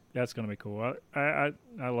 Yeah, that's going to be cool. I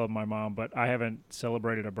love my mom, but I haven't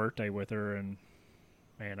celebrated a birthday with her, and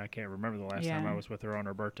man, I can't remember the last time I was with her on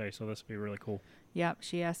her birthday, so this will be really cool. Yep,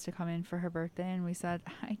 she asked to come in for her birthday, and we said,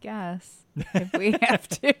 I guess, if we have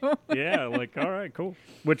to. Yeah, like, all right, cool.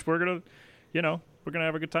 Which we're going to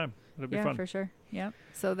have a good time. It'll be fun. Yeah, for sure. Yep.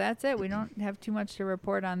 So that's it. We don't have too much to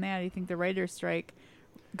report on that. I think the writer's strike,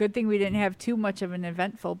 good thing we didn't have too much of an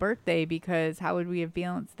eventful birthday, because how would we have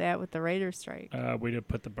balanced that with the writer's strike? We did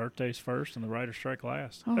put the birthdays first and the writer's strike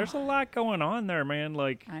last. Oh. There's a lot going on there, man.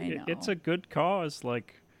 Like, it's a good cause.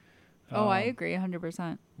 Like, I agree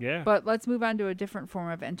 100%. Yeah. But let's move on to a different form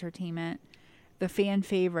of entertainment. The fan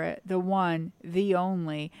favorite, the one, the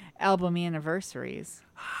only, album anniversaries.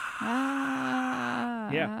 Hell.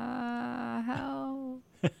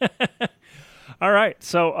 All right.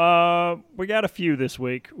 So we got a few this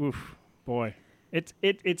week. Oof, boy.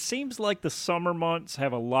 It seems like the summer months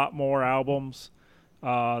have a lot more albums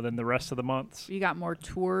than the rest of the months. You got more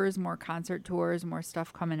tours, more concert tours, more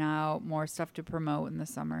stuff coming out, more stuff to promote in the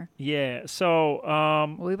summer. Yeah. So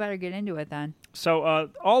well, we better get into it then. So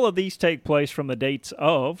all of these take place from the dates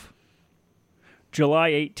of July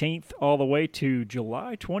 18th all the way to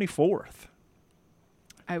July 24th.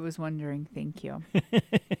 I was wondering. Thank you.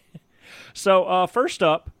 So first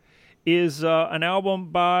up is an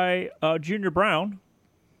album by Junior Brown.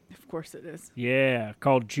 Of course it is. Yeah,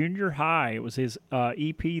 called Junior High. It was his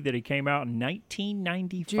EP that he came out in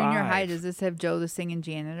 1995. Junior High, does this have Joe the Singing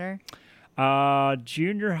Janitor?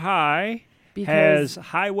 Junior High has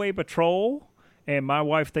Highway Patrol and My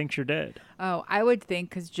Wife Thinks You're Dead. Oh, I would think,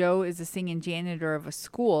 because Joe is a singing janitor of a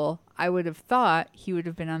school, I would have thought he would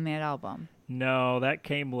have been on that album. No, that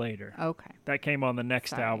came later. Okay. That came on the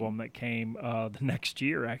next album that came the next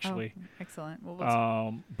year, actually. Oh, excellent.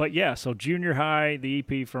 Well, but yeah, so Junior High, the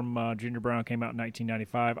EP from Junior Brown came out in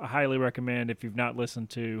 1995. I highly recommend, if you've not listened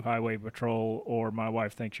to Highway Patrol or My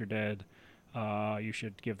Wife Thinks You're Dead, you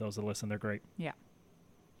should give those a listen. They're great. Yeah.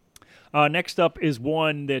 Next up is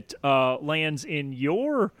one that lands in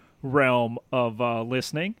your realm of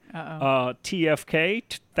listening. TFK,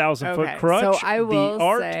 1,000 Foot Crutch, so I will The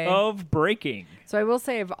Art of Breaking. So I will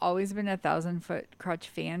say I've always been a 1,000 Foot Crutch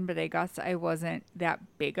fan, but I guess I wasn't that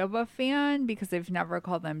big of a fan because I've never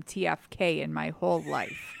called them TFK in my whole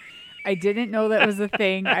life. I didn't know that was a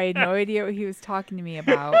thing. I had no idea what he was talking to me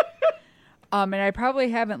about. And I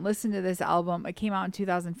probably haven't listened to this album. It came out in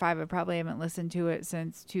 2005. I probably haven't listened to it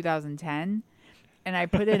since 2010. And I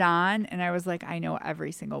put it on, and I was like, I know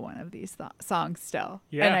every single one of these songs still.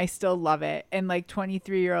 Yeah. And I still love it. And, like,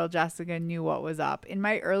 23-year-old Jessica knew what was up. In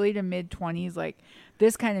my early to mid-20s, like,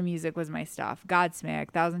 this kind of music was my stuff.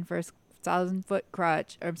 Godsmack, 1,000 Foot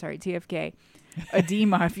Crutch. I'm sorry, TFK.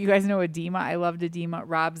 Edema. If you guys know Edema, I loved Edema.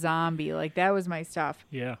 Rob Zombie. Like, that was my stuff.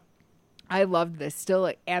 Yeah. I loved this. Still,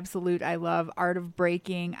 like, absolute. I love Art of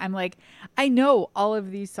Breaking. I'm like, I know all of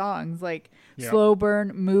these songs, like Slow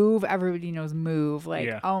Burn, Move. Everybody knows Move. Like,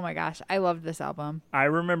 oh my gosh, I loved this album. I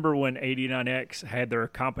remember when 89X had their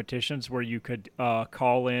competitions where you could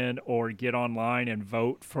call in or get online and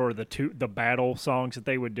vote for the battle songs that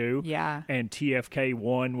they would do. Yeah. And TFK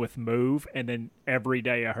won with Move, and then every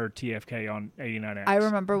day I heard TFK on 89X. I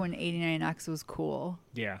remember when 89X was cool.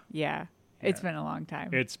 Yeah. Yeah. It's been a long time.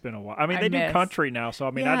 It's been a while. I mean, they do country now, so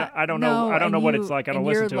I mean, I don't know what it's like. I don't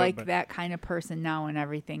listen to it. You're like that kind of person now and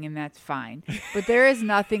everything, and that's fine. But there is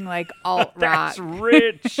nothing like alt rock. That's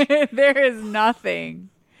rich. There is nothing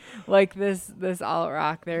like this alt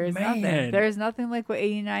rock. There is nothing. There is nothing like what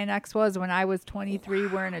 89X was when I was 23,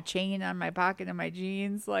 wearing a chain on my pocket and my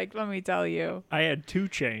jeans. Like, let me tell you, I had 2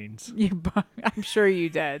 chains. I'm sure you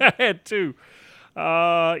did. I had 2.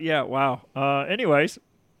 Yeah. Wow. Anyways.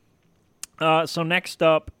 So next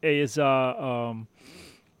up is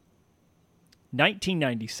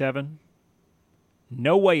 1997,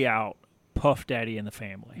 No Way Out, Puff Daddy and the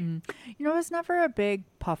Family. You know, I was never a big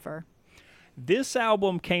Puffer. This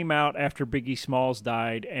album came out after Biggie Smalls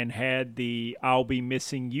died and had the I'll Be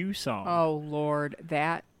Missing You song. Oh, Lord,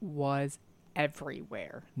 that was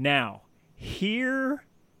everywhere. Now,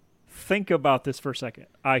 think about this for a second.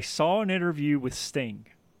 I saw an interview with Sting.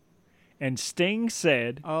 And Sting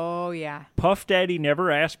said, "Oh yeah, Puff Daddy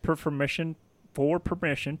never asked for permission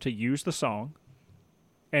to use the song,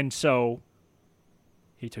 and so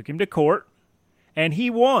he took him to court, and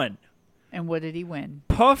he won." And what did he win?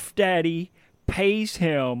 Puff Daddy pays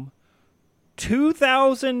him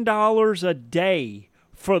 $2,000 a day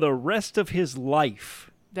for the rest of his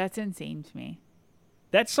life. That's insane to me.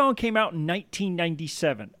 That song came out in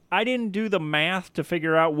 1997. I didn't do the math to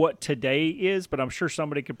figure out what today is, but I'm sure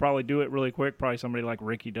somebody could probably do it really quick. Probably somebody like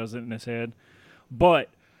Ricky does it in his head. But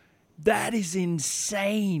that is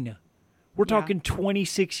insane. We're talking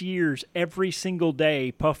 26 years. Every single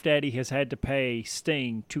day, Puff Daddy has had to pay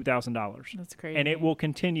Sting $2,000. That's crazy. And it will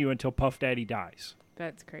continue until Puff Daddy dies.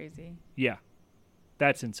 That's crazy. Yeah.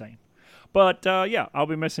 That's insane. But, yeah, I'll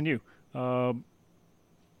Be Missing You.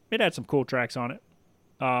 It had some cool tracks on it.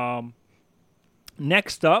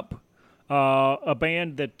 Next up, a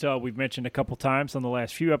band that we've mentioned a couple times on the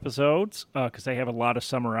last few episodes because they have a lot of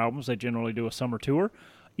summer albums. They generally do a summer tour.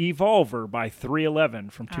 Evolver by 311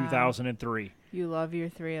 from 2003. You love your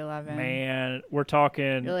 311. Man, we're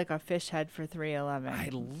talking... You're like a fish head for 311. I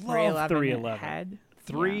love 311. Head.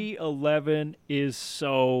 311 is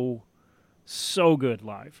so good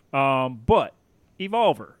live. But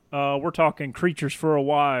Evolver, we're talking Creatures for a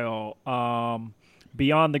While,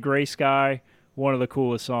 Beyond the Gray Sky, one of the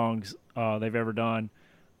coolest songs they've ever done.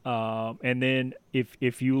 And then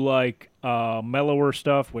if you like mellower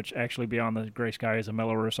stuff, which actually Beyond the Gray Sky is a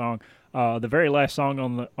mellower song, the very last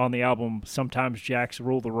song on the album, Sometimes Jacks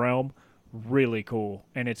Rule the Realm, really cool.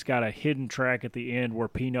 And it's got a hidden track at the end where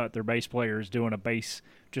Peanut, their bass player, is doing a bass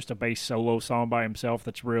solo song by himself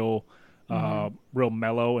that's real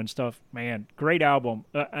mellow and stuff. Man, great album.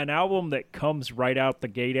 An album that comes right out the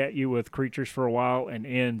gate at you with Creatures for a While and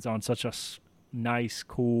ends on such a nice,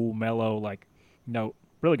 cool, mellow note.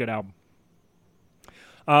 Really good album.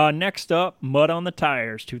 Next up, Mud on the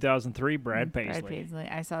Tires, 2003, Brad Paisley. Brad Paisley.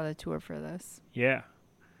 I saw the tour for this. Yeah.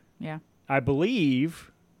 Yeah. I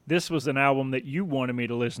believe this was an album that you wanted me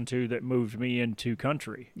to listen to that moved me into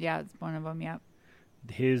country. Yeah, it's one of them, yeah.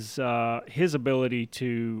 His ability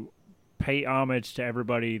to pay homage to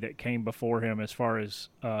everybody that came before him as far as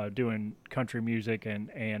doing country music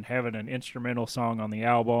and having an instrumental song on the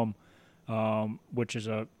album, which is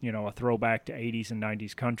a throwback to 80s and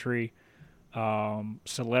 90s country.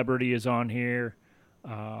 Celebrity is on here.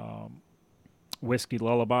 Whiskey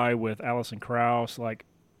Lullaby with Alison Krauss.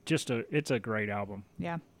 It's a great album.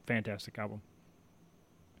 Yeah. Fantastic album.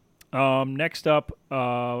 Next up,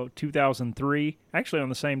 2003, actually on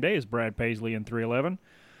the same day as Brad Paisley and 311,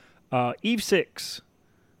 Eve 6,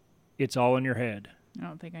 It's All in Your Head. I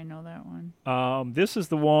don't think I know that one. This is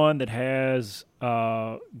the one that has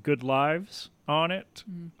Good Lives on it.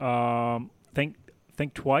 Think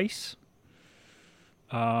Twice.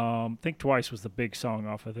 Think Twice was the big song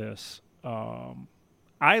off of this.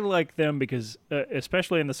 I like them because,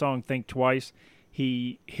 especially in the song Think Twice,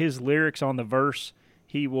 his lyrics on the verse,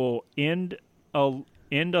 he will end a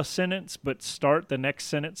sentence but start the next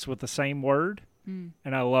sentence with the same word, and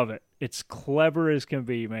I love it. It's clever as can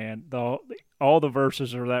be, man. All the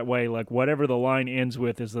verses are that way. Like whatever the line ends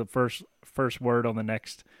with is the first word on the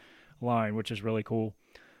next line, which is really cool.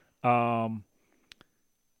 Promise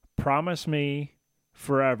me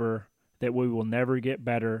forever that we will never get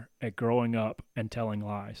better at growing up and telling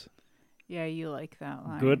lies. Yeah, you like that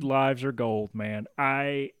line. Good lives are gold, man.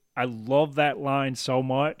 I love that line so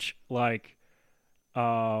much. Like,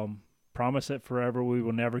 promise that forever we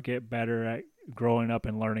will never get better at growing up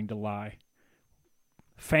and learning to lie.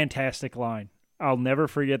 Fantastic line. I'll never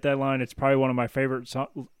forget that line. It's probably one of my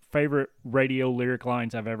favorite radio lyric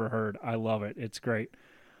lines I've ever heard. I love it. It's great.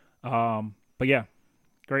 But yeah,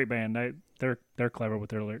 great band. They're clever with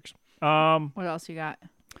their lyrics. What else you got?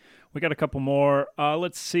 We got a couple more.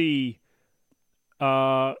 Let's see.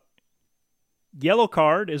 Yellow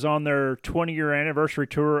Card is on their 20-year anniversary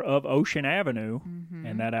tour of Ocean Avenue,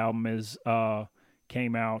 and that album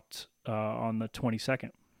came out on the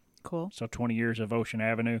 22nd. Cool. So 20 years of Ocean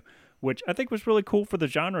Avenue, which I think was really cool for the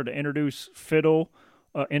genre to introduce fiddle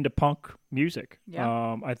into punk music.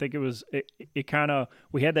 Yeah. I think it kind of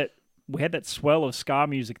we had that swell of ska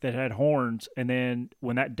music that had horns, and then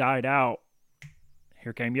when that died out,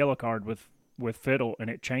 here came Yellow Card with fiddle, and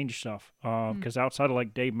it changed stuff. Because outside of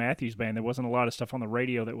like Dave Matthews Band, there wasn't a lot of stuff on the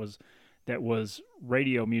radio that was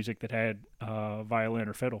radio music that had violin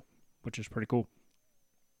or fiddle, which is pretty cool.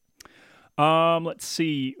 Let's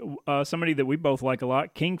see. Somebody that we both like a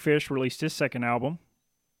lot, Kingfish, released his second album.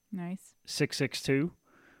 Nice. 662.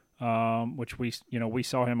 Which we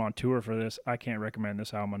saw him on tour for this. I can't recommend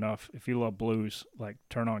this album enough. If you love blues, like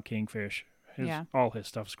turn on Kingfish. All his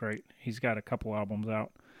stuff's great. He's got a couple albums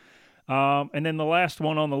out. And then the last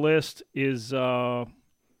one on the list is,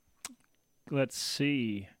 let's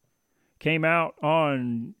see, came out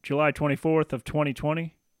on July 24th of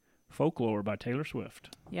 2020, Folklore by Taylor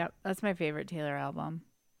Swift. Yep, that's my favorite Taylor album.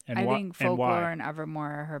 And I think Folklore and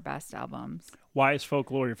Evermore are her best albums. Why is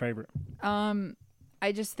Folklore your favorite?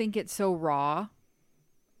 I just think it's so raw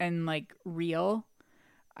and like real.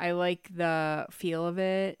 I like the feel of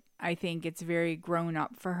it. I think it's very grown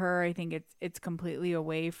up for her. I think it's completely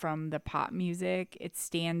away from the pop music. It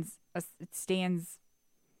stands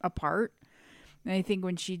apart. And I think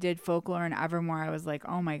when she did Folklore and Evermore, I was like,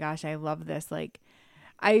 oh my gosh, I love this. Like,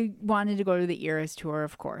 I wanted to go to the Eras tour,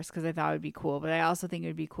 of course, because I thought it would be cool. But I also think it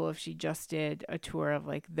would be cool if she just did a tour of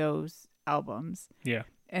like those albums. Yeah.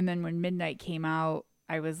 And then when Midnight came out,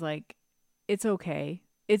 I was like, it's okay.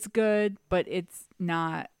 It's good, but it's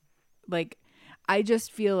not like, I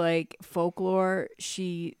just feel like Folklore,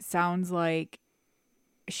 she sounds like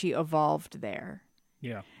she evolved there.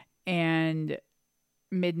 Yeah. And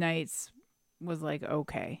Midnight's was like,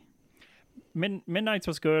 okay. Midnight's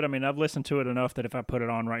was good. I mean, I've listened to it enough that if I put it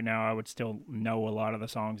on right now, I would still know a lot of the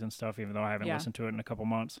songs and stuff, even though I haven't listened to it in a couple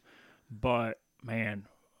months. But, man,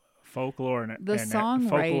 Folklore and the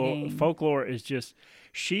songwriting. Folklore is just,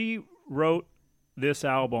 she wrote this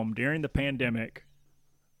album during the pandemic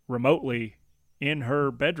remotely in her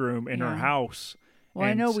bedroom in her house. Well,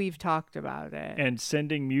 I know we've talked about it. And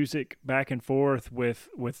sending music back and forth with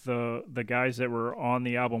the guys that were on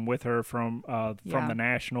the album with her from the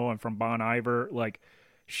National and from Bon Iver. Like,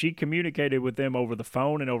 she communicated with them over the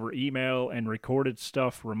phone and over email and recorded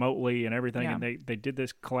stuff remotely and everything. Yeah. And they did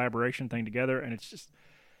this collaboration thing together, and it's just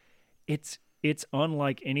it's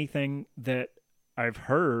unlike anything that I've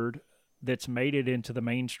heard that's made it into the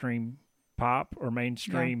mainstream pop or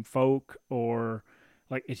mainstream folk, or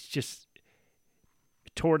like, it's just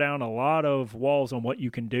tore down a lot of walls on what you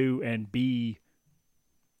can do and be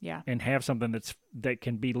and have something that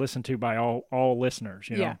can be listened to by all listeners,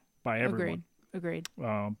 by everyone. Agreed.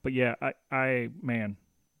 But yeah, I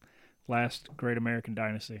last Great American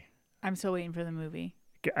Dynasty. I'm still waiting for the movie.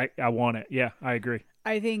 I want it. Yeah, I agree.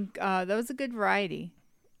 I think that was a good variety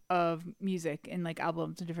of music and like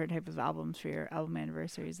albums, different types of albums for your album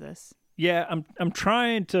anniversaries. Yeah, I'm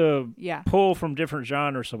trying to pull from different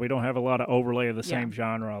genres so we don't have a lot of overlay of the same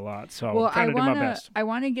genre a lot. So I'm trying to do my best. I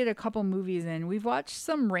want to get a couple movies in. We've watched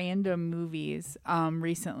some random movies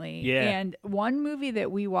recently. Yeah. And one movie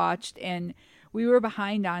that we watched, and we were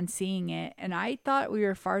behind on seeing it, and I thought we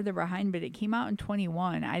were farther behind, but it came out in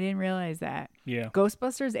 2021. I didn't realize that. Yeah.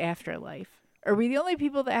 Ghostbusters Afterlife. Are we the only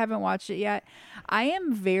people that haven't watched it yet? I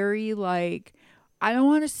am very like, I don't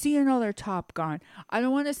want to see another Top Gun. I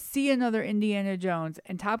don't want to see another Indiana Jones.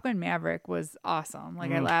 And Top Gun Maverick was awesome.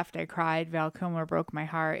 Like, I laughed, I cried. Val Kilmer broke my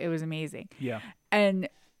heart. It was amazing. Yeah. And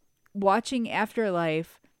watching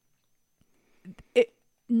Afterlife, it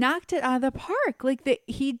knocked it out of the park. Like,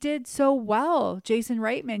 he did so well. Jason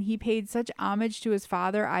Reitman, he paid such homage to his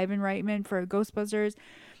father, Ivan Reitman, for Ghostbusters.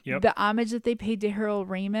 Yep. The homage that they paid to Harold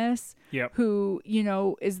Ramis, who,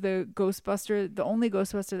 is the only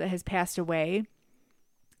Ghostbuster that has passed away.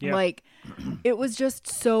 Yep. Like, it was just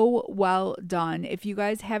so well done. If you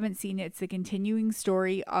guys haven't seen it, it's the continuing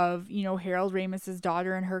story of, Harold Ramis's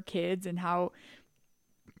daughter and her kids, and how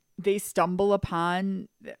they stumble upon,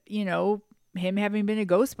 you know, him having been a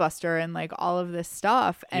Ghostbuster and like all of this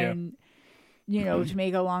stuff. And, you know, to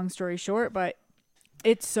make a long story short, but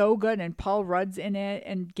it's so good. And Paul Rudd's in it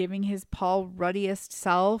and giving his Paul Ruddiest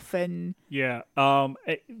self. And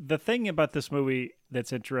the thing about this movie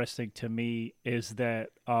that's interesting to me is that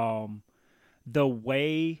the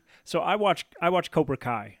way, so I watched Cobra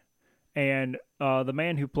Kai, and the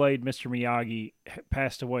man who played Mr. Miyagi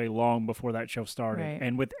passed away long before that show started. Right.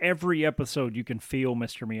 And with every episode, you can feel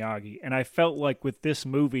Mr. Miyagi. And I felt like with this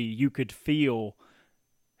movie, you could feel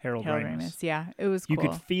Harold Ramis. Yeah, it was cool. You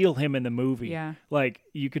could feel him in the movie. Yeah. Like,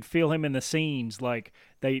 you could feel him in the scenes. Like,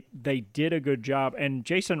 they did a good job. And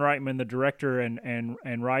Jason Reitman, the director and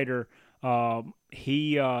writer,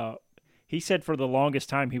 he said for the longest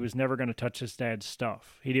time he was never going to touch his dad's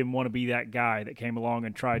stuff. He didn't want to be that guy that came along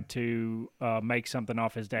and tried to make something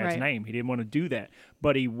off his dad's name. He didn't want to do that.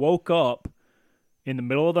 But he woke up in the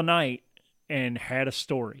middle of the night and had a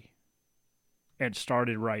story and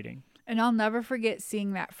started writing. And I'll never forget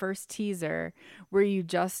seeing that first teaser where you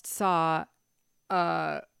just saw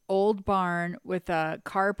a old barn with a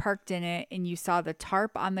car parked in it, and you saw the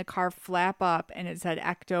tarp on the car flap up and it said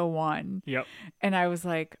Ecto 1. Yep. And I was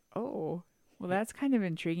like, oh, well, that's kind of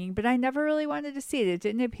intriguing, but I never really wanted to see it. It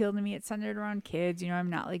didn't appeal to me. It centered around kids. You know, I'm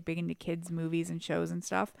not like big into kids movies and shows and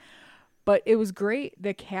stuff, but it was great.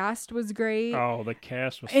 The cast was great. Oh, the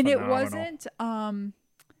cast was and phenomenal. It wasn't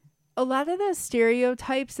a lot of the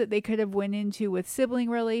stereotypes that they could have went into with sibling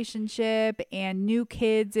relationship and new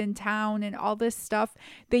kids in town and all this stuff,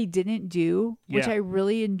 they didn't do, which I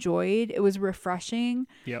really enjoyed. It was refreshing.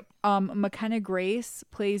 Yep. McKenna Grace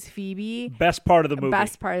plays Phoebe. Best part of the movie.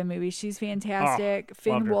 Best part of the movie. She's fantastic. Oh,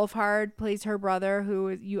 Finn Wolfhard plays her brother,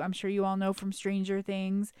 who I'm sure you all know from Stranger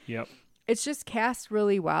Things. Yep. It's just cast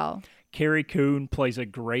really well. Carrie Coon plays a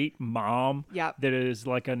great mom. Yep. That is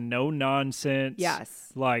like a no nonsense.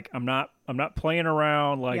 Yes. Like I'm not playing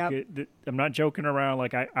around. Like I'm not joking around.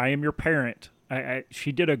 Like I am your parent.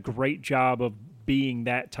 She did a great job of being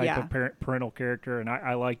that type of parental character, and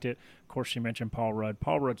I liked it. Of course, she mentioned Paul Rudd.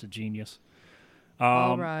 Paul Rudd's a genius.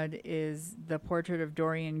 Paul Rudd is the portrait of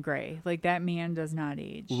Dorian Gray. Like, that man does not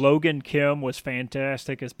age. Logan Kim was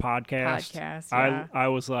fantastic as podcast. Yeah. I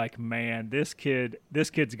was like, man, this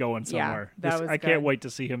kid's going somewhere. I can't wait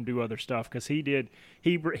to see him do other stuff, because he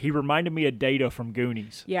reminded me of Data from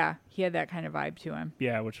Goonies. Yeah, he had that kind of vibe to him.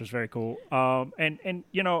 Yeah, which was very cool. And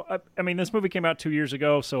you know, I mean, this movie came out 2 years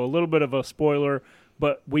ago, so a little bit of a spoiler,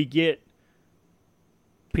 but we get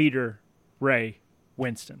Peter, Ray,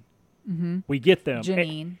 Winston. Mm-hmm. We get them,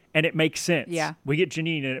 Janine, and it makes sense. Yeah, we get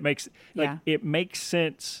Janine, and it makes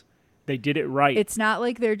sense. They did it right. It's not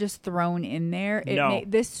like they're just thrown in there. No.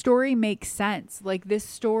 This story makes sense. Like, this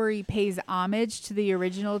story pays homage to the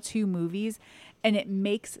original two movies, and it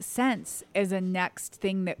makes sense as a next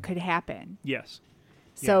thing that could happen. Yes.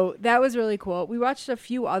 So that was really cool. We watched a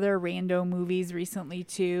few other rando movies recently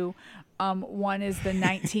too. One is the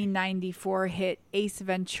 1994 hit Ace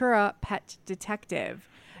Ventura: Pet Detective.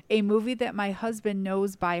 A movie that my husband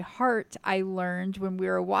knows by heart. I learned when we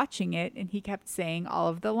were watching it, and he kept saying all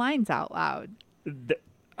of the lines out loud.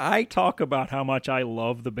 I talk about how much I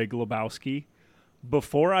love The Big Lebowski.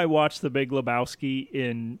 Before I watched The Big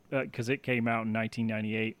Lebowski because it came out in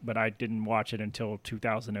 1998, but I didn't watch it until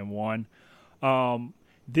 2001.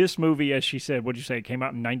 This movie, as she said, what'd you say? It came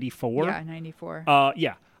out in 94? Yeah, 94.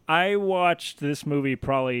 Yeah. I watched this movie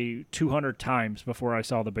probably 200 times before I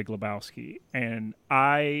saw The Big Lebowski, and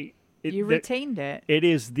you retained it. It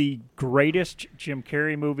is the greatest Jim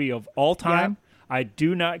Carrey movie of all time. Yep. I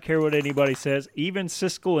do not care what anybody says. Even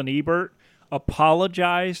Siskel and Ebert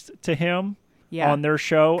apologized to him on their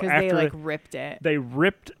show because they ripped it. They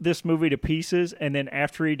ripped this movie to pieces, and then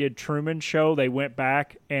after he did Truman Show, they went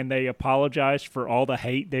back and they apologized for all the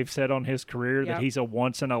hate they've said on his career, that he's a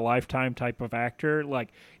once-in-a-lifetime type of actor.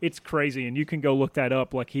 Like, it's crazy, and you can go look that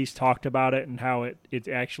up. Like, he's talked about it and how it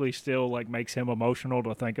actually still, like, makes him emotional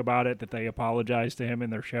to think about it, that they apologized to him in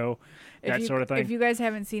their show, sort of thing. If you guys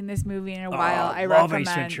haven't seen this movie in a while, I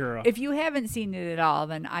recommend. If you haven't seen it at all,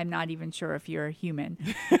 then I'm not even sure if you're a human.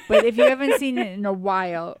 But if you haven't seen it in a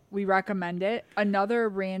while, we recommend it. Another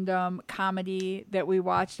random comedy that we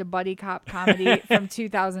watched, a buddy cop comedy from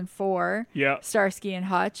 2004. Yeah. Starsky and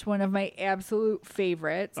Hutch, one of my absolute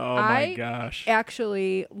favorites. Oh my gosh. I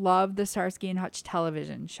actually love the Starsky and Hutch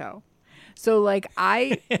television show. So, like,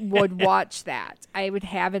 I would watch that. I would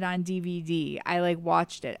have it on DVD. I,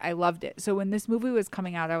 watched it. I loved it. So when this movie was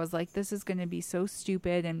coming out, I was like, this is going to be so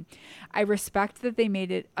stupid. And I respect that they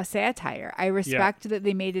made it a satire. I respect that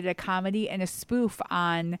they made it a comedy and a spoof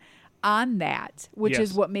on on that, which Yes.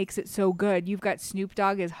 is what makes it so good. You've got Snoop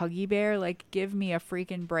Dogg as Huggy Bear. Like, give me a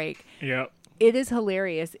freaking break. Yep. It is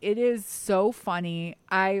hilarious. It is so funny.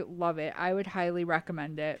 I love it. I would highly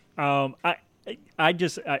recommend it.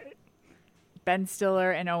 Ben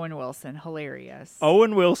Stiller and Owen Wilson, hilarious.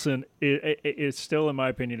 Owen Wilson is still, in my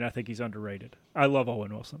opinion, I think he's underrated. I love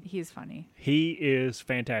Owen Wilson. He's funny. He is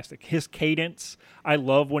fantastic. His cadence, I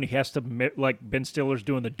love when he has to, like Ben Stiller's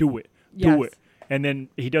doing the do it. And then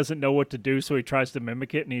he doesn't know what to do, so he tries to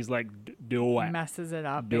mimic it, and he's like, do it. Messes it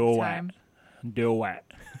up Do big it. time. Do it.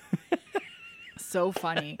 So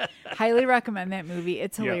funny. Highly recommend that movie.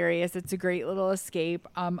 It's hilarious. It's a great little escape.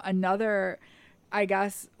 Another... I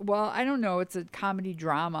guess, well, I don't know. It's a comedy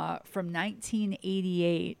drama from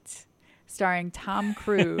 1988 starring Tom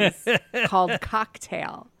Cruise called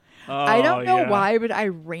Cocktail. I don't know why, but I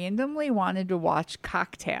randomly wanted to watch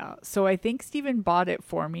Cocktail. So I think Steven bought it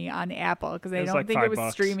for me on Apple because I don't think it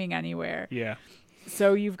was streaming anywhere. Yeah.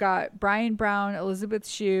 So you've got Brian Brown, Elizabeth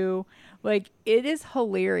Shue. Like, it is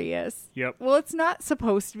hilarious. Yep. Well, it's not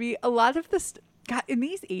supposed to be. A lot of the God, in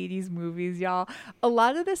these 80s movies, y'all, a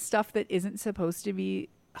lot of the stuff that isn't supposed to be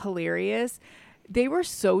hilarious, they were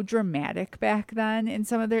so dramatic back then. In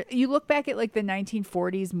some of their, you look back at like the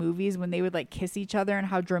 1940s movies when they would like kiss each other and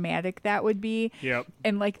how dramatic that would be. Yep.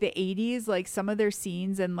 And like the 80s, like some of their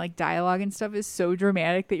scenes and like dialogue and stuff is so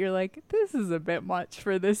dramatic that you're like, this is a bit much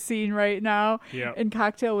for this scene right now. Yep. And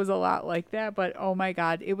Cocktail was a lot like that, but oh my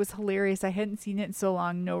God, it was hilarious. I hadn't seen it in so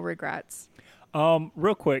long. No regrets.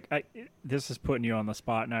 Real quick, this is putting you on the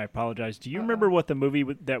spot, and I apologize. Do you remember what the movie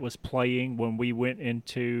that was playing when we went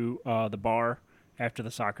into the bar after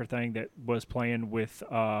the soccer thing that was playing with?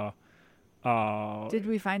 Did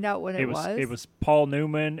we find out what it was? It was Paul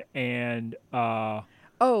Newman and.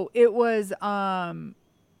 It was a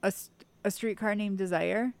Streetcar Named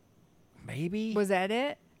Desire. Maybe was that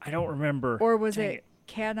it? I don't remember. Or was it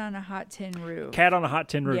Cat on a Hot Tin Roof? Cat on a Hot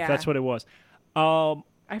Tin Roof. Yeah. That's what it was.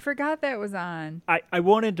 I forgot that was on. I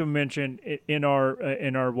wanted to mention in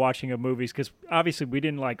our watching of movies, because obviously we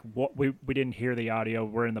didn't we didn't hear the audio.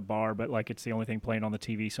 We're in the bar, but like it's the only thing playing on the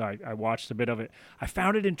TV, so I watched a bit of it. I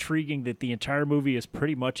found it intriguing that the entire movie is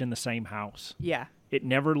pretty much in the same house. Yeah, it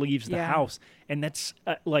never leaves the house, and that's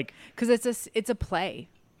because it's a play.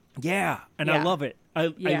 Yeah, and I love it. I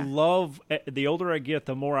love, the older I get,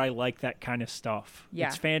 the more I like that kind of stuff. Yeah.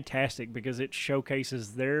 It's fantastic because it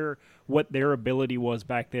showcases what their ability was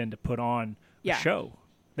back then to put on a show.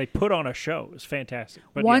 They put on a show. It's fantastic.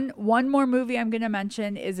 But one more movie I'm going to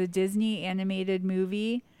mention is a Disney animated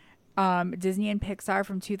movie, Disney and Pixar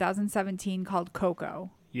from 2017 called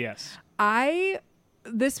Coco. Yes.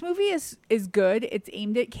 This movie is good. It's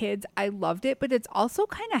aimed at kids. I loved it, but it's also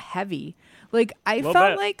kind of heavy. Like, I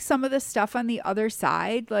felt like some of the stuff on the other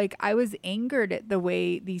side, like, I was angered at the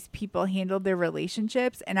way these people handled their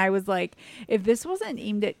relationships. And I was like, if this wasn't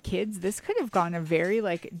aimed at kids, this could have gone a very,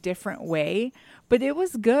 like, different way. But it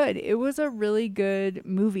was good. It was a really good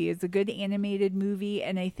movie. It's a good animated movie.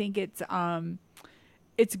 And I think it's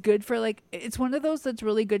good for, like, it's one of those that's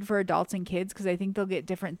really good for adults and kids because I think they'll get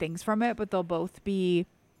different things from it, but they'll both be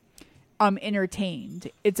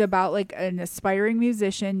entertained. It's about like an aspiring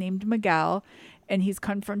musician named Miguel, and he's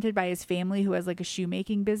confronted by his family who has like a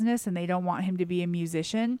shoemaking business and they don't want him to be a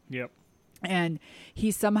musician. Yep. And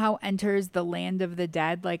he somehow enters the land of the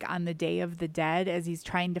dead, like on the Day of the Dead, as he's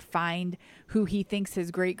trying to find who he thinks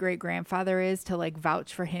his great-great-grandfather is to like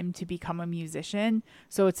vouch for him to become a musician.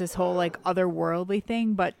 So it's this whole like otherworldly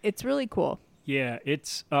thing, but it's really cool. Yeah,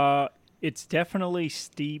 it's definitely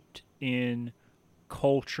steeped in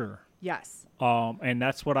culture. Yes. And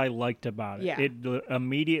that's what I liked about it. Yeah. It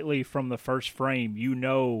immediately from the first frame,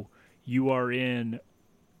 you are in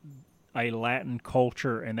a Latin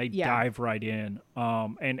culture, and they dive right in.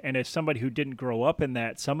 And as somebody who didn't grow up in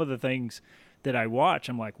that, some of the things that I watch,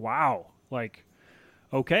 I'm like, wow, like,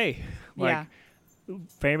 okay, like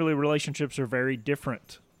family relationships are very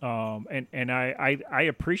different. And I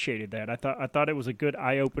appreciated that. I thought it was a good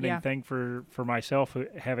eye-opening thing for myself,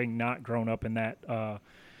 having not grown up in that.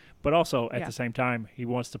 But also at the same time, he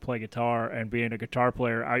wants to play guitar, and being a guitar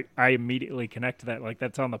player, I immediately connect to that. Like,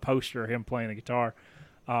 that's on the poster, him playing the guitar.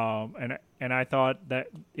 And I thought that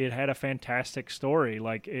it had a fantastic story.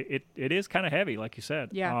 Like, it is kind of heavy, like you said.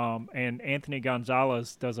 Yeah. And Anthony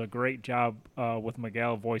Gonzalez does a great job with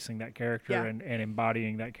Miguel voicing that character and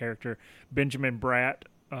embodying that character. Benjamin Bratt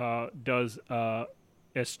does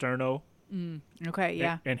Esterno. Okay,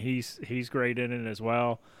 yeah. And he's great in it as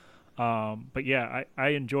well. But yeah, I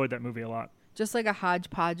enjoyed that movie a lot. just like a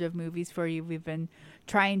hodgepodge of movies for you. We've been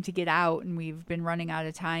trying to get out and we've been running out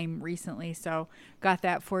of time recently, so got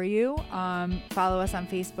that for you. Follow us on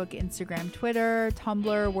Facebook, Instagram, Twitter,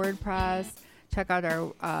 Tumblr, WordPress. Check out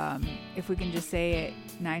our if we can just say it,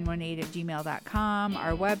 918@gmail.com,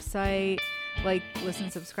 our website. Like,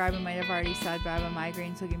 listen, subscribe. I might have already said, but I have a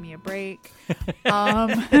migraine, so give me a break. Tell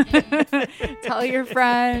your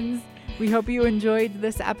friends. We hope you enjoyed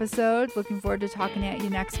this episode. Looking forward to talking at you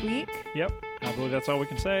next week. Yep. I believe that's all we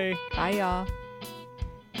can say. Bye, y'all.